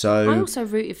 So I also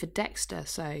rooted for Dexter,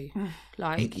 so,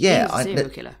 like, yeah, he was a serial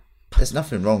killer. There's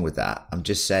nothing wrong with that. I'm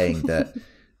just saying that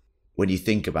when you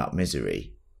think about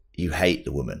Misery, you hate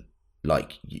the woman.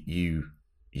 Like, you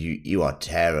are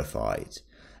terrified.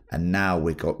 And now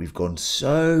we've gone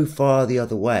so far the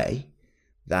other way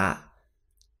that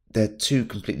they're two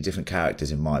completely different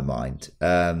characters in my mind.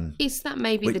 Is that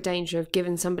maybe the danger of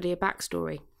giving somebody a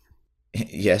backstory?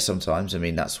 Yeah, sometimes. I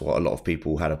mean, that's what a lot of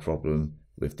people had a problem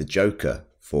with the Joker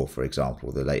for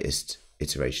example, the latest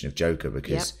iteration of Joker,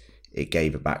 because it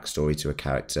gave a backstory to a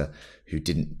character who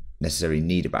didn't necessarily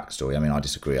need a backstory. I mean, I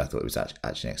disagree. I thought it was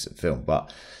actually an excellent film,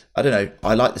 but I don't know.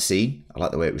 I like the scene. I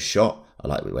like the way it was shot. I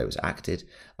like the way it was acted.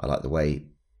 I like the way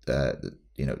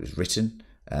it was written.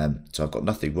 So I've got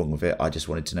nothing wrong with it. I just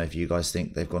wanted to know if you guys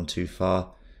think they've gone too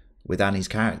far with Annie's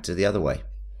character the other way.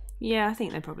 Yeah, I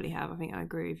think they probably have. I think I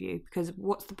agree with you, because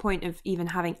what's the point of even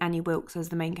having Annie Wilkes as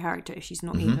the main character if she's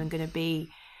not even going to be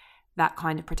that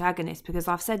kind of protagonist? Because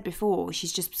I've said before,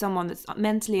 she's just someone that's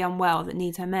mentally unwell that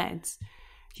needs her meds.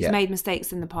 She's made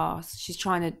mistakes in the past. She's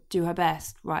trying to do her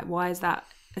best, right? Why is that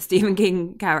a Stephen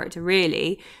King character,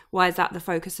 really? Why is that the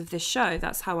focus of this show?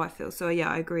 That's how I feel. So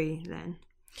yeah, I agree then.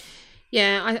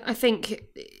 Yeah, I think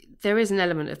there is an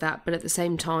element of that, but at the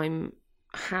same time,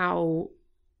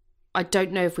 I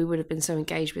don't know if we would have been so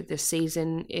engaged with this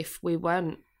season if we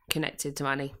weren't connected to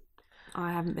Annie.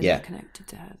 I haven't been that connected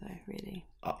to her though, really.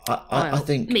 I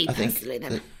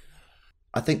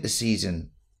think the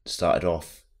season started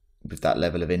off with that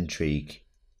level of intrigue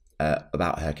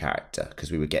about her character,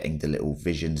 because we were getting the little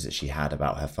visions that she had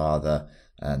about her father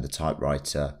and the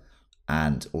typewriter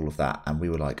and all of that, and we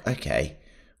were like, okay,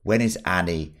 when is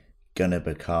Annie gonna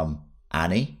become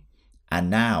Annie? And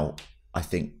now I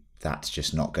think that's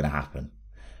just not going to happen.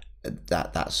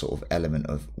 That sort of element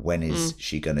of when is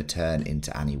she going to turn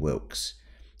into Annie Wilkes?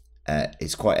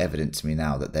 It's quite evident to me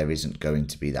now that there isn't going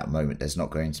to be that moment. There's not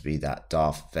going to be that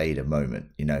Darth Vader moment,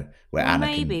 where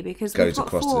Anakin goes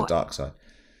across to the dark side.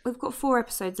 We've got 4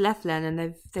 episodes left, Len,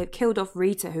 and they've killed off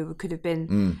Rita, who could have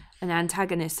been an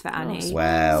antagonist for Annie.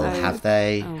 Well, have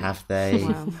they? Have they?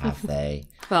 Well. Have they?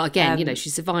 Well, again,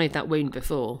 she survived that wound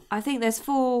before. I think there's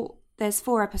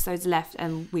 4 episodes left,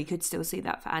 and we could still see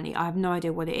that for Annie. I have no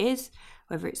idea what it is,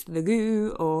 whether it's the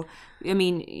goo or, I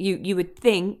mean, you would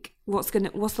think what's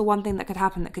the one thing that could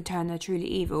happen that could turn her truly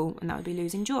evil, and that would be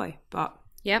losing Joy. But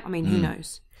I mean, who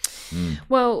knows?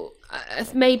 Well,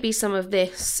 maybe some of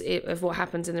this, of what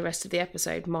happens in the rest of the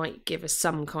episode, might give us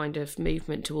some kind of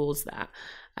movement towards that.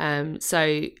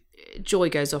 So Joy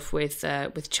goes off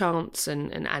with Chance,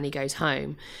 and Annie goes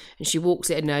home, and she walks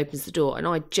in and opens the door, and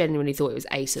I genuinely thought it was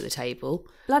Ace at the table.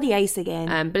 Bloody Ace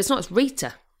again. But it's not, it's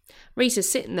Rita. Rita's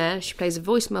sitting there, she plays a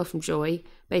voicemail from Joy,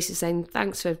 basically saying,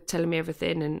 thanks for telling me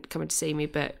everything and coming to see me,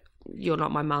 but you're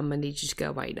not my mum, I need you to go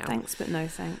away now. Thanks, but no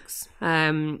thanks.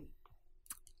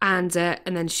 And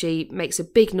then she makes a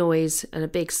big noise and a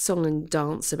big song and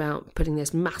dance about putting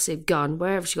this massive gun,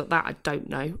 wherever she got that, I don't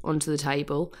know, onto the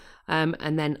table,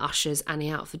 and then ushers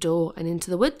Annie out the door and into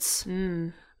the woods.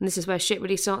 And this is where shit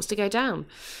really starts to go down.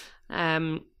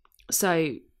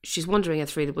 So she's wandering her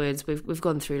through the woods. We've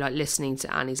gone through, like, listening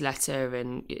to Annie's letter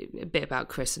and a bit about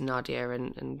Chris and Nadia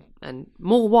and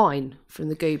more wine from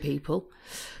the Goo people.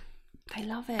 They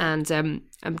love it.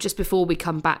 And just before we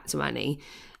come back to Annie,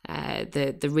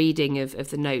 the reading of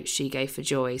the note she gave for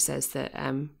Joy says that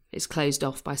it's closed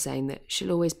off by saying that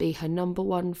she'll always be her number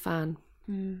one fan.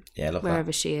 Yeah, I love wherever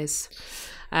that. she is.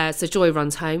 So Joy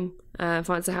runs home and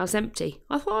finds the house empty.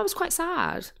 I thought I was quite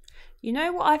sad. You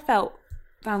know what I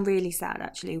found really sad,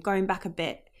 actually, going back a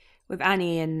bit with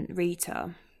Annie and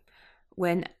Rita,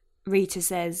 when Rita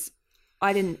says,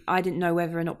 I didn't know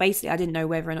whether or not, basically I didn't know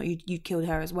whether or not you killed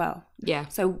her as well. Yeah.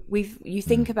 So you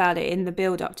think about it in the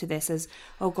build up to this as,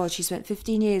 oh God, she spent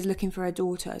 15 years looking for her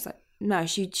daughter. It's like, No,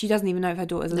 she doesn't even know if her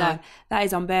daughter's alive. That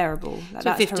is unbearable. So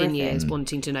That's 15 horrific. years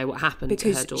wanting to know what happened to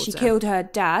her daughter. Because she killed her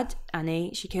dad,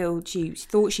 Annie. She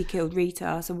thought she killed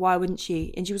Rita, so why wouldn't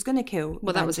she? And she was going to kill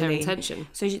Well, that was her Evangeline. intention.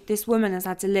 So this woman has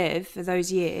had to live for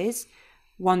those years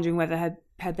wondering whether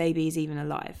her baby is even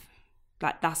alive.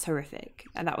 Like, that's horrific.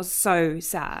 And that was so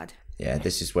sad. Yeah,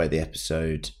 this is where the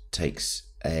episode takes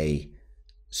a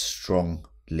strong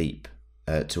leap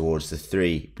towards the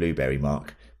 3 blueberry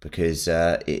mark, because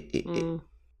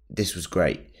this was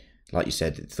great. Like you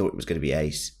said, thought it was going to be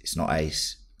Ace. It's not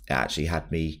Ace. It actually had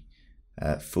me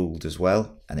fooled as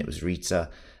well, and it was Rita,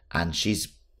 and she's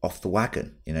off the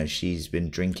wagon. You know, she's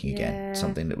been drinking again,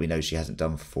 something that we know she hasn't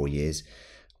done for 4 years.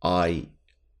 I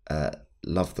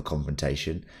love the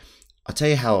confrontation. I'll tell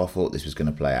you how I thought this was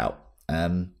going to play out.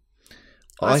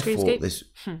 I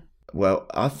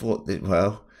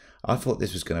thought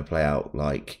this was going to play out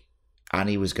like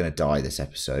Annie was going to die this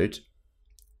episode,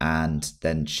 and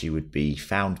then she would be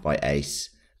found by Ace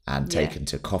and taken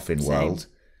to Coffin World,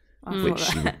 which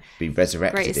she would be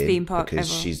resurrected Greatest in theme park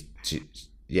because ever.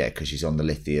 because she's on the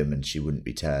lithium and she wouldn't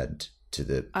be turned to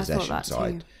the possession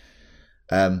side.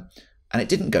 And it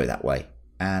didn't go that way,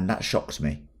 and that shocked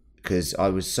me because I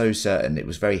was so certain. It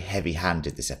was very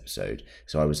heavy-handed, this episode,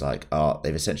 so I was like,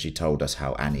 they've essentially told us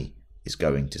how Annie is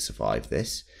going to survive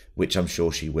this, which I'm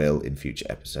sure she will in future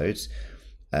episodes.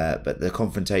 But the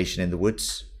confrontation in the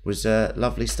woods was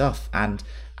lovely stuff, and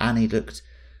Annie looked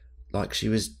like she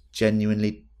was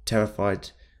genuinely terrified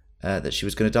that she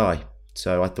was going to die.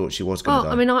 So I thought she was going to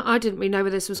die. I mean, I didn't really know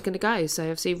where this was going to go. So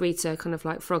obviously Rita kind of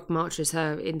like frog marches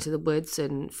her into the woods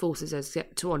and forces her to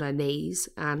get on her knees,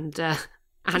 and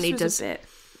Annie does a bit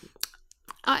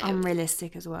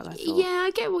unrealistic as well, I thought. Yeah,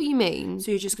 I get what you mean.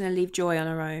 So you're just going to leave Joy on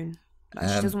her own? Like,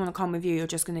 she doesn't want to come with you. You're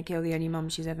just going to kill the only mum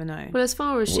she's ever known. Well, as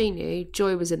far as she knew,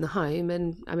 Joy was in the home,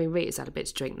 and I mean, Rita's had a bit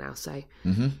to drink now, so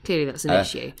clearly that's an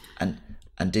issue.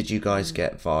 And did you guys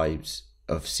get vibes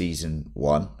of season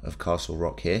 1 of Castle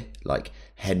Rock here? Like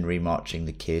Henry marching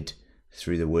the kid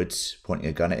through the woods, pointing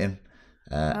a gun at him.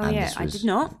 I did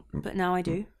not, but now I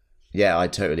do. Yeah, I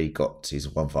totally got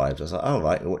season 1 vibes. I was like, oh,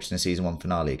 right, we're watching the season 1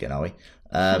 finale again, are we?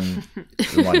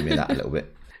 Reminded me of that a little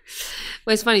bit.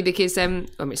 Well, it's funny because I mean,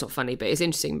 it's not funny, but it's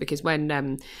interesting because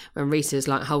when Rita's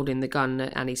like holding the gun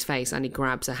at Annie's face, Annie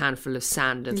grabs a handful of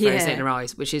sand and throws it in her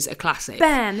eyes, which is a classic.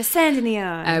 Bam! The sand in the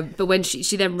eye. But when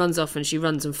she then runs off and she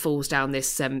runs and falls down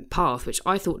this path, which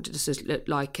I thought just looked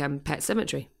like Pet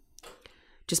Sematary.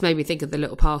 Just made me think of the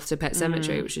little path to Pet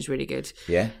Sematary, which is really good.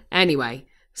 Yeah. Anyway,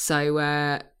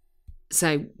 so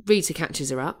Rita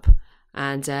catches her up,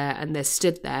 and they're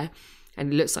stood there.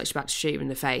 And it looks like she's about to shoot her in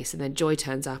the face. And then Joy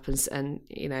turns up and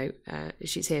you know,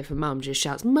 she's here for Mum, just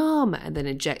shouts, Mum! And then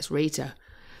injects Rita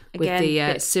with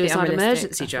the suicide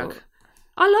emergency drug.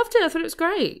 I loved it. I thought it was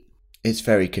great. It's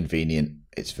very convenient.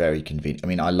 I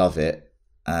mean, I love it.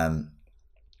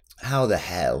 How the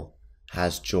hell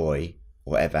has Joy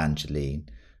or Evangeline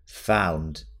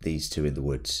found these two in the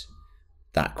woods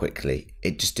that quickly?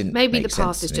 It just didn't Maybe make the sense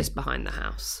path to is me. just behind the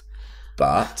house.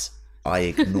 But I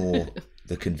ignore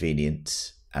the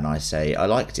convenience and I say I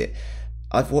liked it.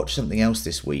 I've watched something else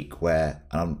this week where,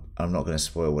 and I'm not going to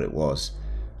spoil what it was.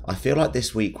 I feel like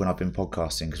this week when I've been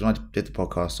podcasting, because when I did the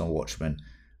podcast on Watchmen,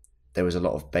 there was a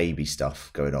lot of baby stuff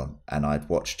going on, and I'd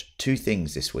watched 2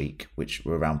 things this week which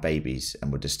were around babies and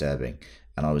were disturbing,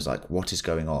 and I was like, what is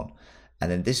going on?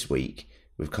 And then this week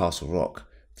with Castle Rock,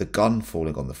 the gun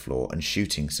falling on the floor and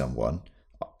shooting someone,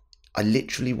 I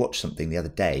literally watched something the other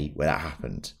day where that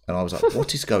happened, and I was like,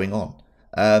 what is going on?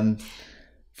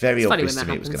 Very obvious to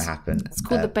me it was going to happen. It's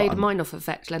called the Bader-Meinhof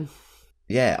effect, Len.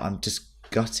 Yeah, I'm just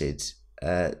gutted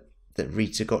that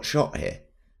Rita got shot here.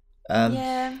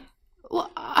 Yeah. Well,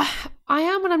 I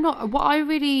am and I'm not. What I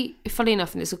really, funny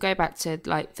enough, and this will go back to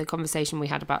like the conversation we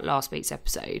had about last week's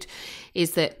episode,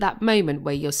 is that moment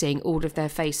where you're seeing all of their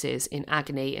faces in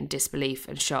agony and disbelief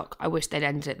and shock. I wish they'd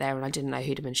ended it there and I didn't know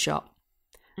who'd have been shot.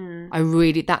 I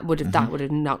really, that would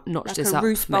have notched like us a up.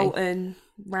 Roose for me. Bolton,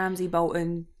 Ramsay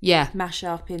Bolton mash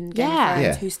up in Game of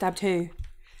Thrones. Who stabbed who?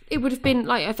 It would have been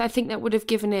like, I think that would have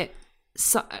given it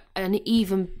an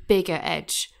even bigger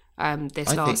edge,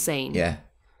 this last scene. Yeah.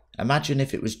 Imagine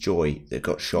if it was Joy that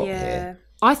got shot here.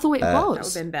 I thought it was. That would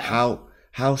have been better.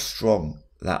 How strong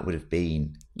that would have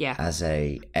been Yeah. as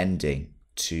a ending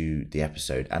to the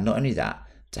episode. And not only that,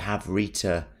 to have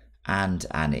Rita and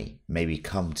Annie maybe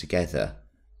come together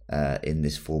in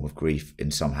this form of grief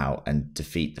in somehow and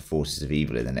defeat the forces of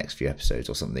evil in the next few episodes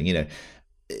or something. You know,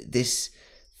 this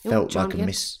felt like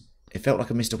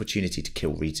a missed opportunity to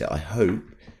kill Rita. I hope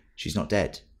she's not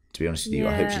dead, to be honest with you.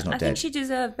 I hope she's not dead. I think she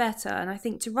deserved better, and I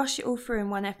think to rush it all through in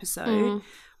one episode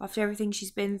after everything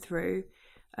she's been through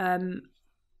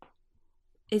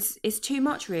is too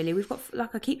much, really. We've got,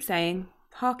 like I keep saying,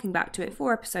 harking back to it,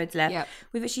 4 episodes left. Yep.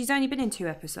 She's only been in 2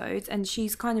 episodes, and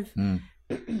she's kind of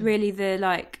really the,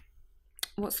 like,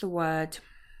 what's the word?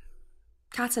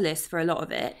 Catalyst for a lot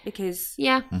of it, because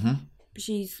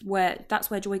that's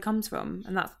where joy comes from,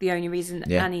 and that's the only reason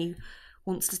that Annie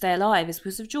wants to stay alive is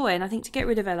because of joy. And I think to get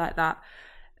rid of her like that,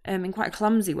 in quite a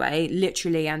clumsy way,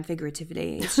 literally and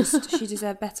figuratively, it's just she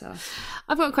deserved better.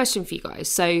 I've got a question for you guys.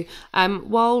 So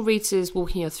while Rita's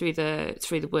walking her through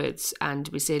the woods, and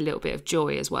we see a little bit of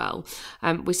Joy as well,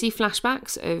 we see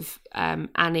flashbacks of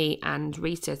Annie and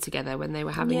Rita together when they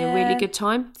were having a really good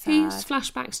time. Sad. Whose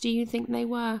flashbacks do you think they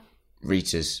were?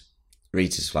 Rita's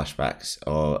flashbacks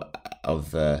are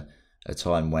of a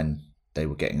time when they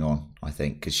were getting on, I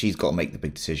think, because she's got to make the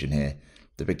big decision here.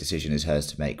 The big decision is hers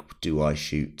to make. Do I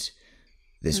shoot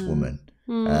this woman?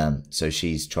 So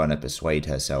she's trying to persuade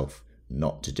herself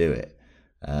not to do it,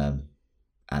 and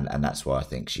that's why I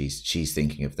think she's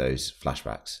thinking of those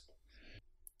flashbacks.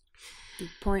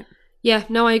 Good point. Yeah,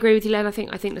 no, I agree with you, Len. I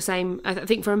think the same. I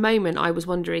think for a moment I was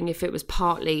wondering if it was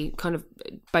partly kind of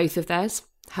both of theirs.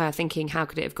 Her thinking, how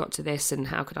could it have got to this, and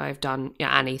how could I have done? Yeah,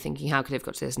 Annie thinking, how could it have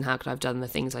got to this, and how could I have done the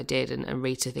things I did? And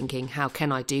Rita thinking, how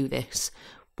can I do this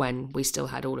when we still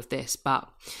had all of this? But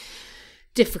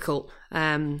difficult.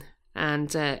 And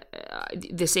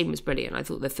the scene was brilliant. I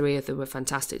thought the 3 of them were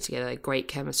fantastic together. Great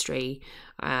chemistry.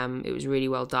 It was really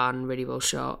well done, really well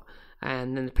shot.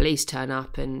 And then the police turn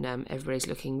up, and everybody's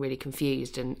looking really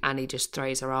confused. And Annie just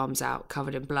throws her arms out,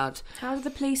 covered in blood. How did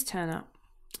the police turn up?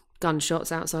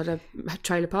 Gunshots outside a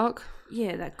trailer park.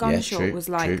 Yeah, that gunshot was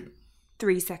like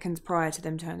 3 seconds prior to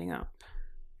them turning up.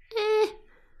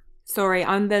 Sorry,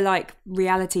 I'm the like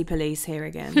reality police here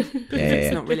again.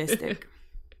 It's not realistic.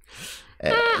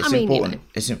 It's important.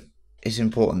 It's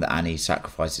important that Annie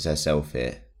sacrifices herself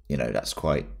here. You know, that's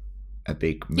quite a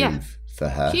big move for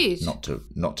her. Huge. Not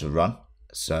to run.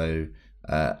 So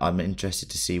I'm interested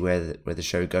to see where the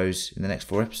show goes in the next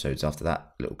 4 episodes after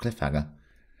that little cliffhanger.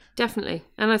 Definitely,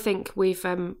 and I think we've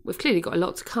clearly got a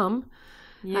lot to come.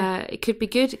 Yeah. It could be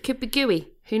good. It could be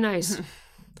gooey. Who knows?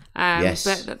 Yes,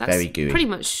 but that's very gooey. Pretty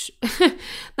much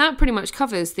that pretty much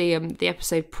covers the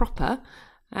episode proper.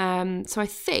 So I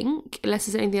think, unless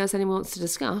there's anything else anyone wants to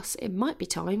discuss, it might be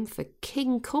time for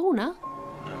King Corner.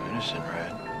 I'm innocent,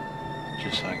 Red.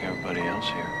 Just like everybody else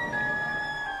here.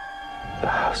 The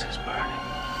house is burning.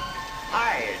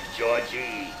 Hi,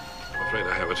 Georgie. I'm afraid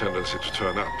I have a tendency to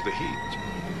turn up the heat.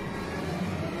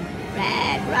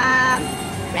 Red rum!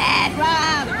 Red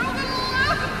rum!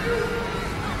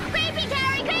 Creepy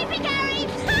Carrie! Creepy Carrie!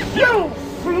 You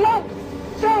flop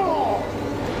dog!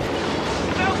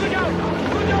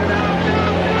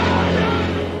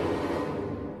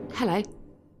 Hello,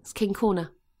 it's King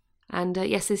Corner. And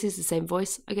yes, this is the same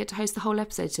voice. I get to host the whole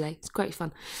episode today. It's great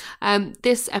fun.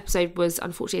 This episode was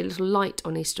unfortunately a little light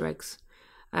on Easter eggs.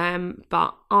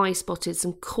 But I spotted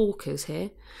some corkers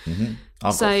here. Mm-hmm.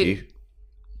 I've got a few.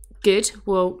 Good.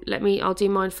 Well, I'll do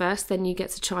mine first, then you get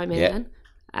to chime in then.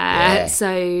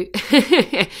 So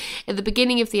at the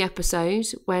beginning of the episode,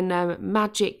 when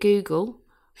Magic Google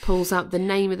pulls up the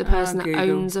name of the person that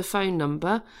owns a phone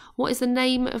number, what is the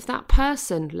name of that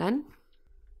person, Len?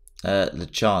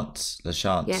 LaChance.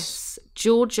 Yes,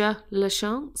 Georgia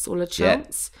LaChance or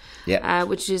LaChance. Yeah.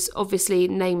 Which is obviously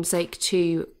namesake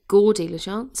to Geordie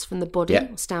LaChance from The Body,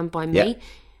 Stand By Me. Yeah.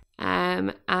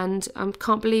 And I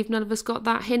can't believe none of us got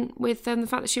that hint with the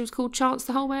fact that she was called Chance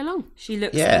the whole way along. She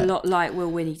looks a lot like Will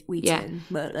Wheaton.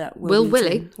 Yeah. Will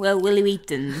Willie. Well, Willie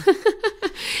Wheaton.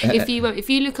 If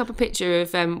you look up a picture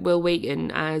of Will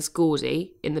Wheaton as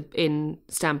Geordie in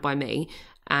Stand By Me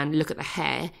and look at the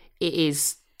hair, it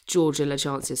is Georgia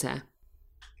LaChance's hair.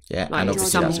 Yeah, like, and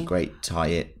obviously Georgia. that's a great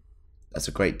tie-in. That's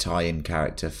a great tie-in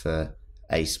character for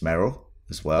Ace Merrill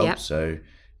as well. Yep. So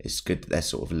it's good that they're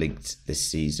sort of linked this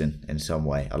season in some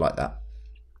way. I like that.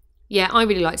 Yeah, I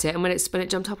really liked it, and when it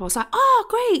jumped up, I was like, "Oh,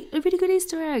 great! A really good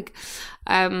Easter egg."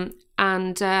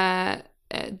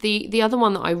 The other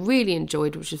one that I really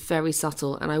enjoyed, which was very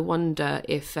subtle, and I wonder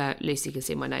if Lucy can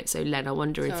see my notes. So, Len, I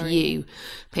wonder if you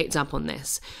picked up on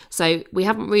this. So we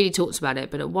haven't really talked about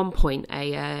it, but at one point,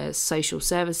 a social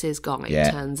services guy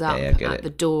turns up at the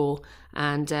door,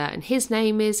 and his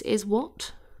name is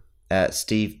what?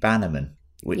 Steve Bannerman,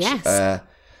 which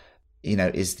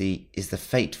is the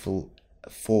fateful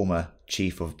former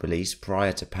chief of police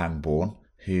prior to Pangborn,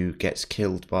 who gets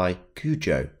killed by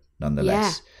Cujo,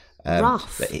 nonetheless.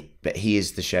 Rough. But he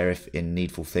is the sheriff in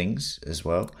Needful Things as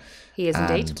well. He is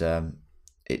indeed. And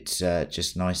it's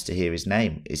just nice to hear his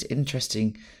name. It's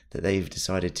interesting that they've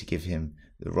decided to give him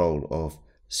the role of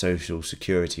social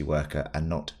security worker and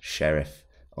not sheriff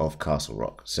of Castle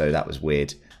Rock. So that was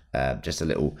weird. Just a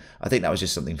little. I think that was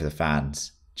just something for the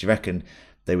fans. Do you reckon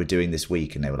they were doing this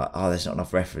week and they were like, oh, there's not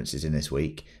enough references in this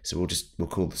week, so we'll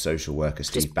call the social worker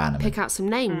Steve Bannerman. Pick out some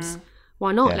names.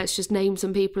 Why not? Yeah. Let's just name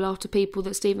some people after people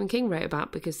that Stephen King wrote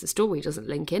about, because the story doesn't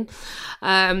link in.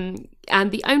 And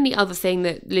the only other thing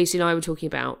that Lucy and I were talking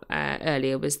about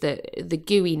earlier was that the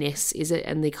gooiness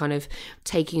and the kind of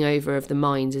taking over of the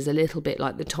minds is a little bit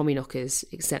like the Tommyknockers,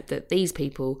 except that these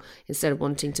people, instead of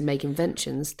wanting to make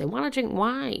inventions, they want to drink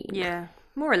wine. Yeah,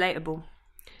 more relatable.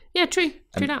 Yeah, true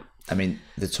that. I mean,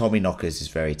 the Tommyknockers is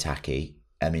very tacky.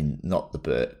 I mean, not the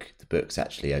book. The book's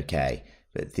actually okay,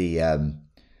 but the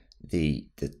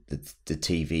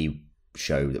TV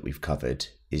show that we've covered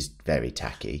is very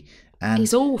tacky, and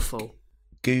It's awful.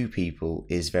 Goo People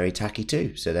is very tacky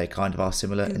too. So they kind of are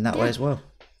similar in that way as well.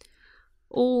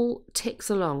 All ticks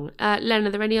along. Len, are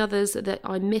there any others that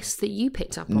I missed that you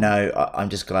picked up on? No, I'm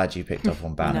just glad you picked up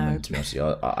on Bannerman. No. To be honest with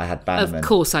you, I had Bannerman. Of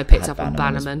course I picked had up on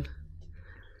Bannerman.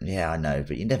 Yeah, I know,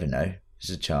 but you never know.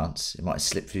 There's a chance it might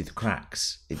slip through the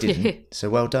cracks. It didn't. So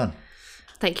well done.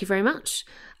 Thank you very much.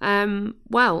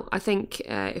 Well, I think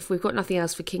if we've got nothing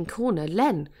else for King Corner,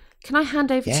 Len, can I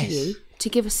hand over to you to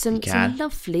give us some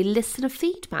lovely listener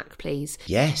feedback, please?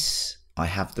 Yes, I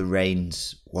have the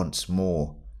reins once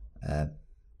more.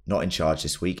 Not in charge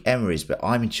this week, Emma is, but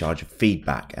I'm in charge of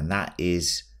feedback, and that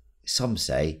is, some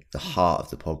say, the heart of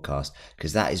the podcast,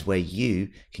 because that is where you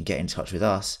can get in touch with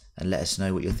us and let us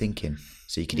know what you're thinking.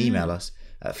 So you can email us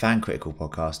at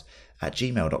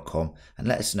fancriticalpodcast@gmail.com and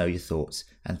let us know your thoughts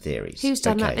and theories. Who's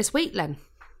done that this week, Len?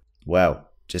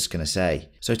 Well, just going to say.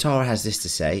 So Tara has this to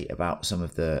say about some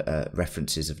of the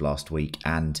references of last week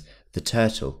and the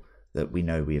turtle that we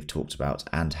know we have talked about,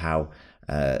 and how,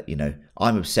 I'm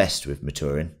obsessed with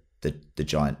Maturin, the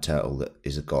giant turtle that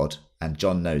is a god. And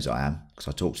John knows I am, because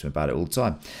I talk to him about it all the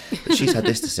time. But she's had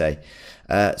this to say.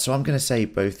 So I'm going to say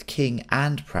both King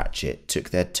and Pratchett took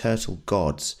their turtle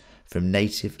gods from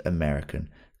Native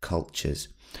American cultures.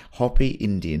 Hopi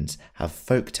Indians have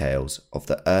folk tales of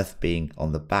the earth being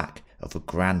on the back of a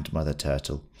grandmother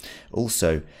turtle.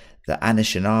 Also, the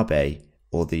Anishinaabe,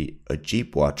 or the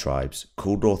Ojibwa tribes,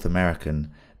 call North America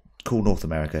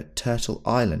Turtle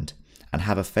Island, and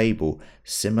have a fable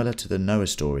similar to the Noah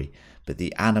story, but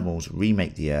the animals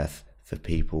remake the earth for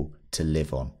people to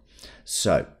live on.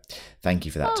 So, thank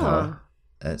you for that, Tara.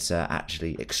 It's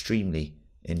actually extremely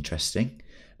interesting,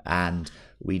 and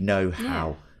we know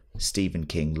how Stephen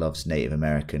King loves Native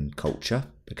American culture,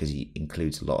 because he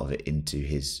includes a lot of it into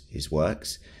his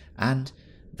works, and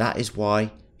that is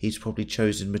why he's probably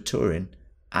chosen Maturin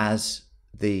as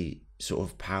the sort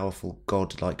of powerful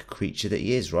god-like creature that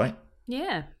he is, right?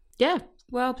 Yeah. Yeah.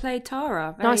 Well played,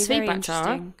 Tara. Nice very feedback,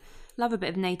 Tara. interesting. Love a bit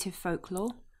of native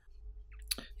folklore.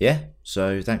 Yeah,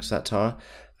 so thanks for that, Tara.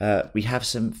 We have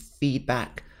some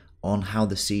feedback on how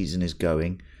the season is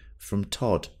going from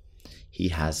Todd. He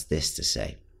has this to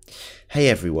say. Hey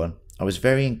everyone, I was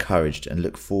very encouraged and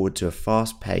look forward to a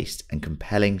fast-paced and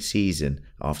compelling season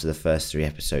after the first 3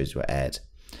 episodes were aired.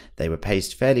 They were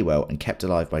paced fairly well and kept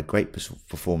alive by great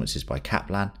performances by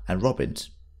Kaplan and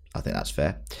Robbins. I think that's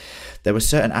fair. There were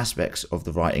certain aspects of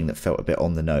the writing that felt a bit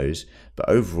on the nose, but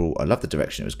overall I loved the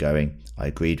direction it was going. I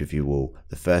agreed with you all.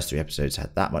 The first 3 episodes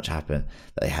had that much happen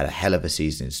that they had a hell of a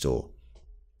season in store.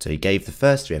 So he gave the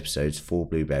first 3 episodes 4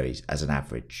 blueberries as an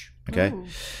average. Okay?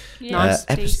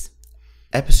 Nice.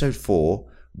 Episode 4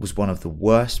 was one of the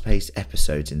worst paced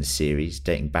episodes in the series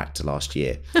dating back to last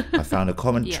year. I found a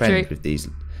common trend with these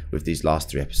last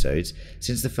 3 episodes.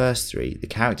 Since the first 3, the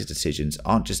character decisions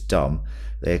aren't just dumb,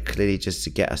 they are clearly just to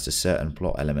get us to certain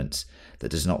plot elements that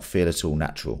does not feel at all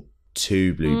natural.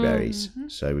 2 blueberries.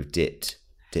 So we've dipped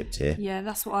here. Yeah,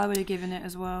 that's what I would have given it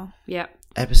as well. Yeah.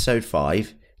 Episode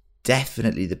 5,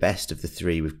 definitely the best of the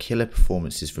 3, with killer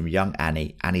performances from young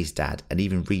Annie, Annie's dad, and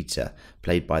even Rita,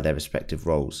 played by their respective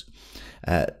roles.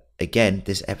 Again,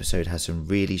 this episode has some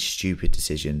really stupid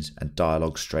decisions and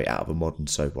dialogue straight out of a modern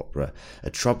soap opera.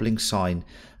 A troubling sign,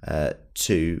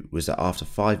 too, was that after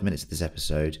 5 minutes of this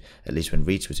episode, at least when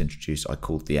Rita was introduced, I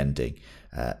called the ending.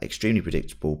 Extremely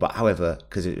predictable, but however,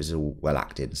 because it was all well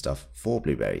acted and stuff, 4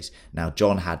 blueberries. Now,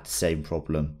 John had the same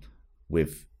problem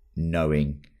with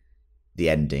knowing the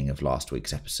ending of last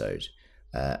week's episode.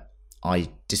 I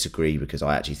disagree, because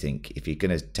I actually think if you're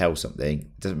going to tell something,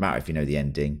 it doesn't matter if you know the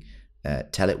ending,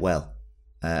 tell it well.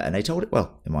 And they told it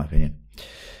well, in my opinion.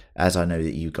 as I know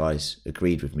that you guys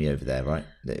agreed with me over there, right?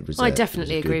 That it was I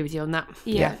definitely agree with you on that.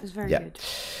 Yeah, it was very good.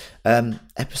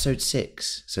 Episode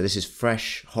 6. So this is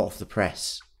fresh, hot off the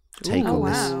press take on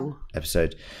this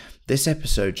episode. This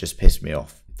episode just pissed me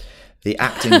off. The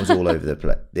acting was all over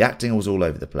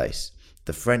the place.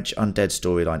 The French undead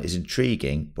storyline is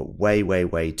intriguing, but way, way,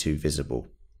 way too visible.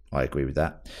 I agree with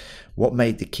that. What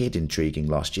made the kid intriguing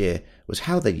last year was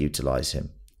how they utilise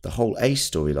him. The whole Ace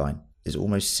storyline is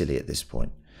almost silly at this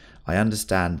point. I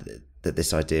understand that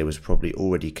this idea was probably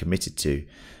already committed to,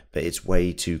 but it's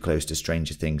way too close to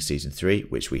Stranger Things Season 3,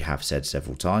 which we have said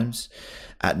several times.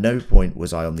 At no point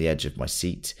was I on the edge of my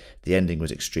seat. The ending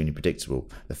was extremely predictable.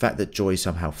 The fact that Joy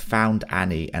somehow found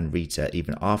Annie and Rita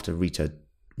even after Rita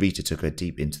took her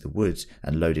deep into the woods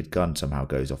and loaded gun somehow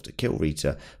goes off to kill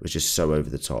Rita was just so over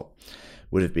the top.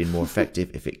 Would have been more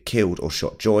effective if it killed or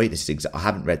shot Joy. This is I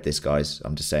haven't read this, guys.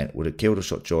 I'm just saying, would have killed or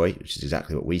shot Joy, which is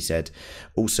exactly what we said.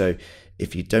 Also,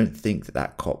 if you don't think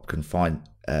that cop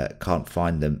can't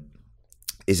find them,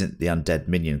 isn't the undead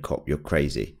minion cop, you're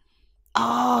crazy.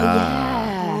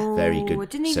 Yeah. Very good. I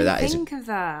didn't even think of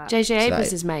that. JJ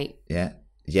Abrams' mate. Yeah,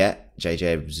 JJ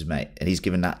Abrams' mate, and he's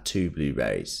given that 2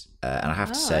 Blu-rays. And I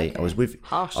have to say, okay. I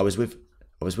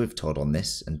was with Todd on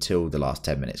this until the last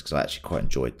 10 minutes because I actually quite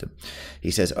enjoyed them.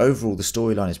 He says, overall, the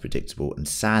storyline is predictable and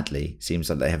sadly seems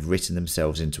like they have written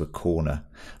themselves into a corner.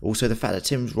 Also, the fact that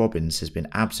Tim Robbins has been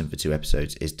absent for 2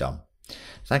 episodes is dumb.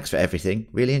 Thanks for everything.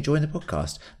 Really enjoying the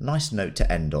podcast. Nice note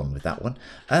to end on with that one.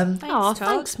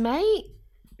 Thanks, mate.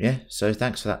 Yeah, so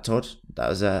thanks for that, Todd. That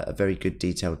was a very good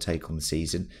detailed take on the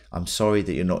season. I'm sorry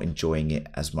that you're not enjoying it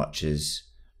as much as...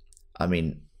 I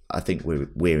mean, I think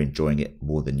we're enjoying it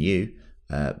more than you.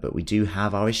 But we do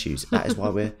have our issues. That is why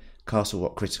we're Castle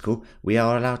Rock critical. We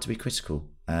are allowed to be critical,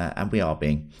 and we are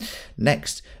being.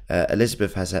 Next,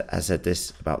 Elizabeth has said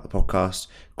this about the podcast.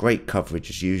 Great coverage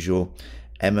as usual.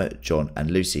 Emma, John, and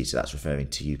Lucy. So that's referring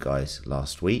to you guys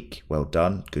last week. Well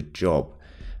done. Good job.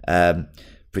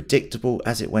 Predictable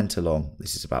as it went along.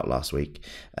 This is about last week,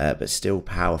 but still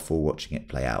powerful watching it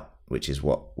play out, which is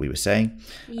what we were saying.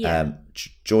 Yeah.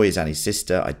 Joy is Annie's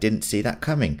sister. I didn't see that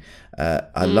coming.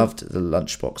 I loved the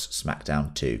Lunchbox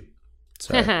Smackdown too.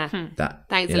 So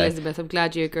Thanks, Elizabeth. I'm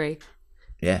glad you agree.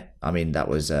 Yeah, I mean it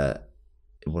was a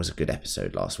good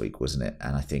episode last week, wasn't it?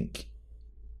 And I think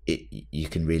you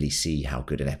can really see how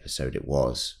good an episode it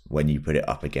was when you put it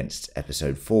up against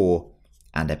episode 4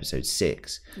 and episode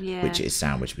 6, which it is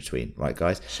sandwiched between, right,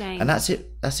 guys? Shame. And that's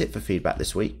it for feedback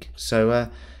this week. So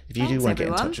if you do want to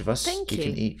get in touch with us, you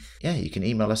can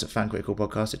email us at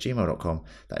fancriticalpodcast@gmail.com.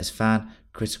 That is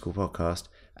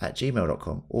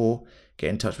fancriticalpodcast@gmail.com, or get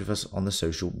in touch with us on the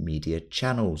social media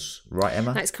channels. Right,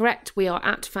 Emma? That's correct. We are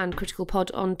at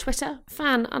FanCriticalPod on Twitter,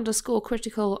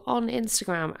 fan_critical on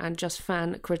Instagram, and just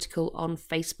FanCritical on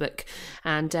Facebook.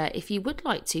 And if you would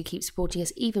like to keep supporting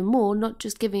us even more, not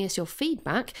just giving us your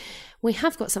feedback, we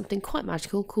have got something quite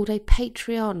magical called a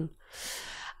Patreon.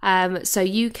 So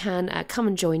you can come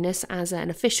and join us as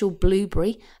an official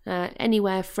Blueberry,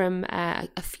 anywhere from a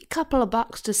couple of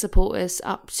bucks to support us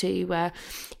up to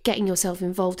getting yourself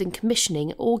involved in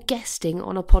commissioning or guesting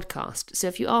on a podcast. So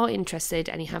if you are interested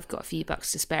and you have got a few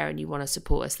bucks to spare and you want to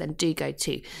support us, then do go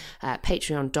to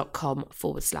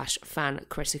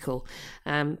patreon.com/fancritical.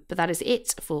 But that is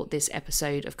it for this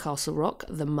episode of Castle Rock,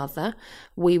 The Mother.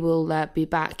 We will be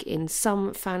back in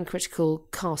some Fan Critical,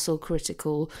 Castle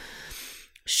Critical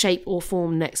shape or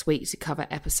form next week to cover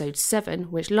episode 7,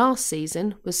 which last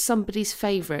season was somebody's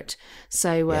favourite.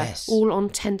 So all on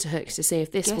tenterhooks to see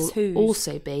if this will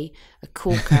also be a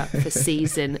corker for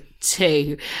season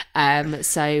 2.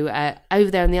 So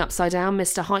over there on the Upside Down,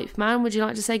 Mr. Hype Man, would you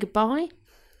like to say goodbye?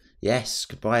 Yes,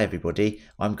 goodbye everybody.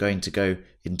 I'm going to go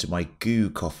into my goo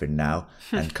coffin now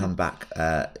and come back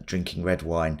drinking red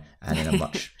wine and in a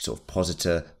much sort of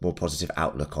more positive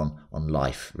outlook on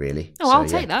life, really. Oh, so, I'll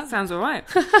take that. Sounds all right.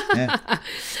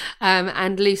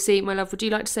 And Lucy, my love, would you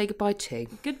like to say goodbye too?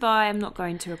 Goodbye. I'm not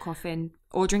going to a coffin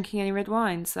or drinking any red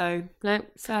wine, so no,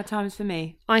 sad times for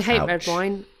me. I hate red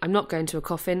wine. I'm not going to a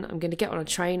coffin. I'm going to get on a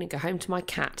train and go home to my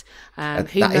cat. Who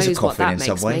that knows is a what that in makes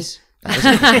some ways. me.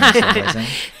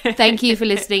 Thank you for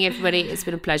listening, everybody. It's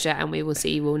been a pleasure, and we will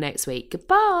see you all next week.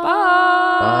 Goodbye.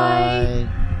 Bye.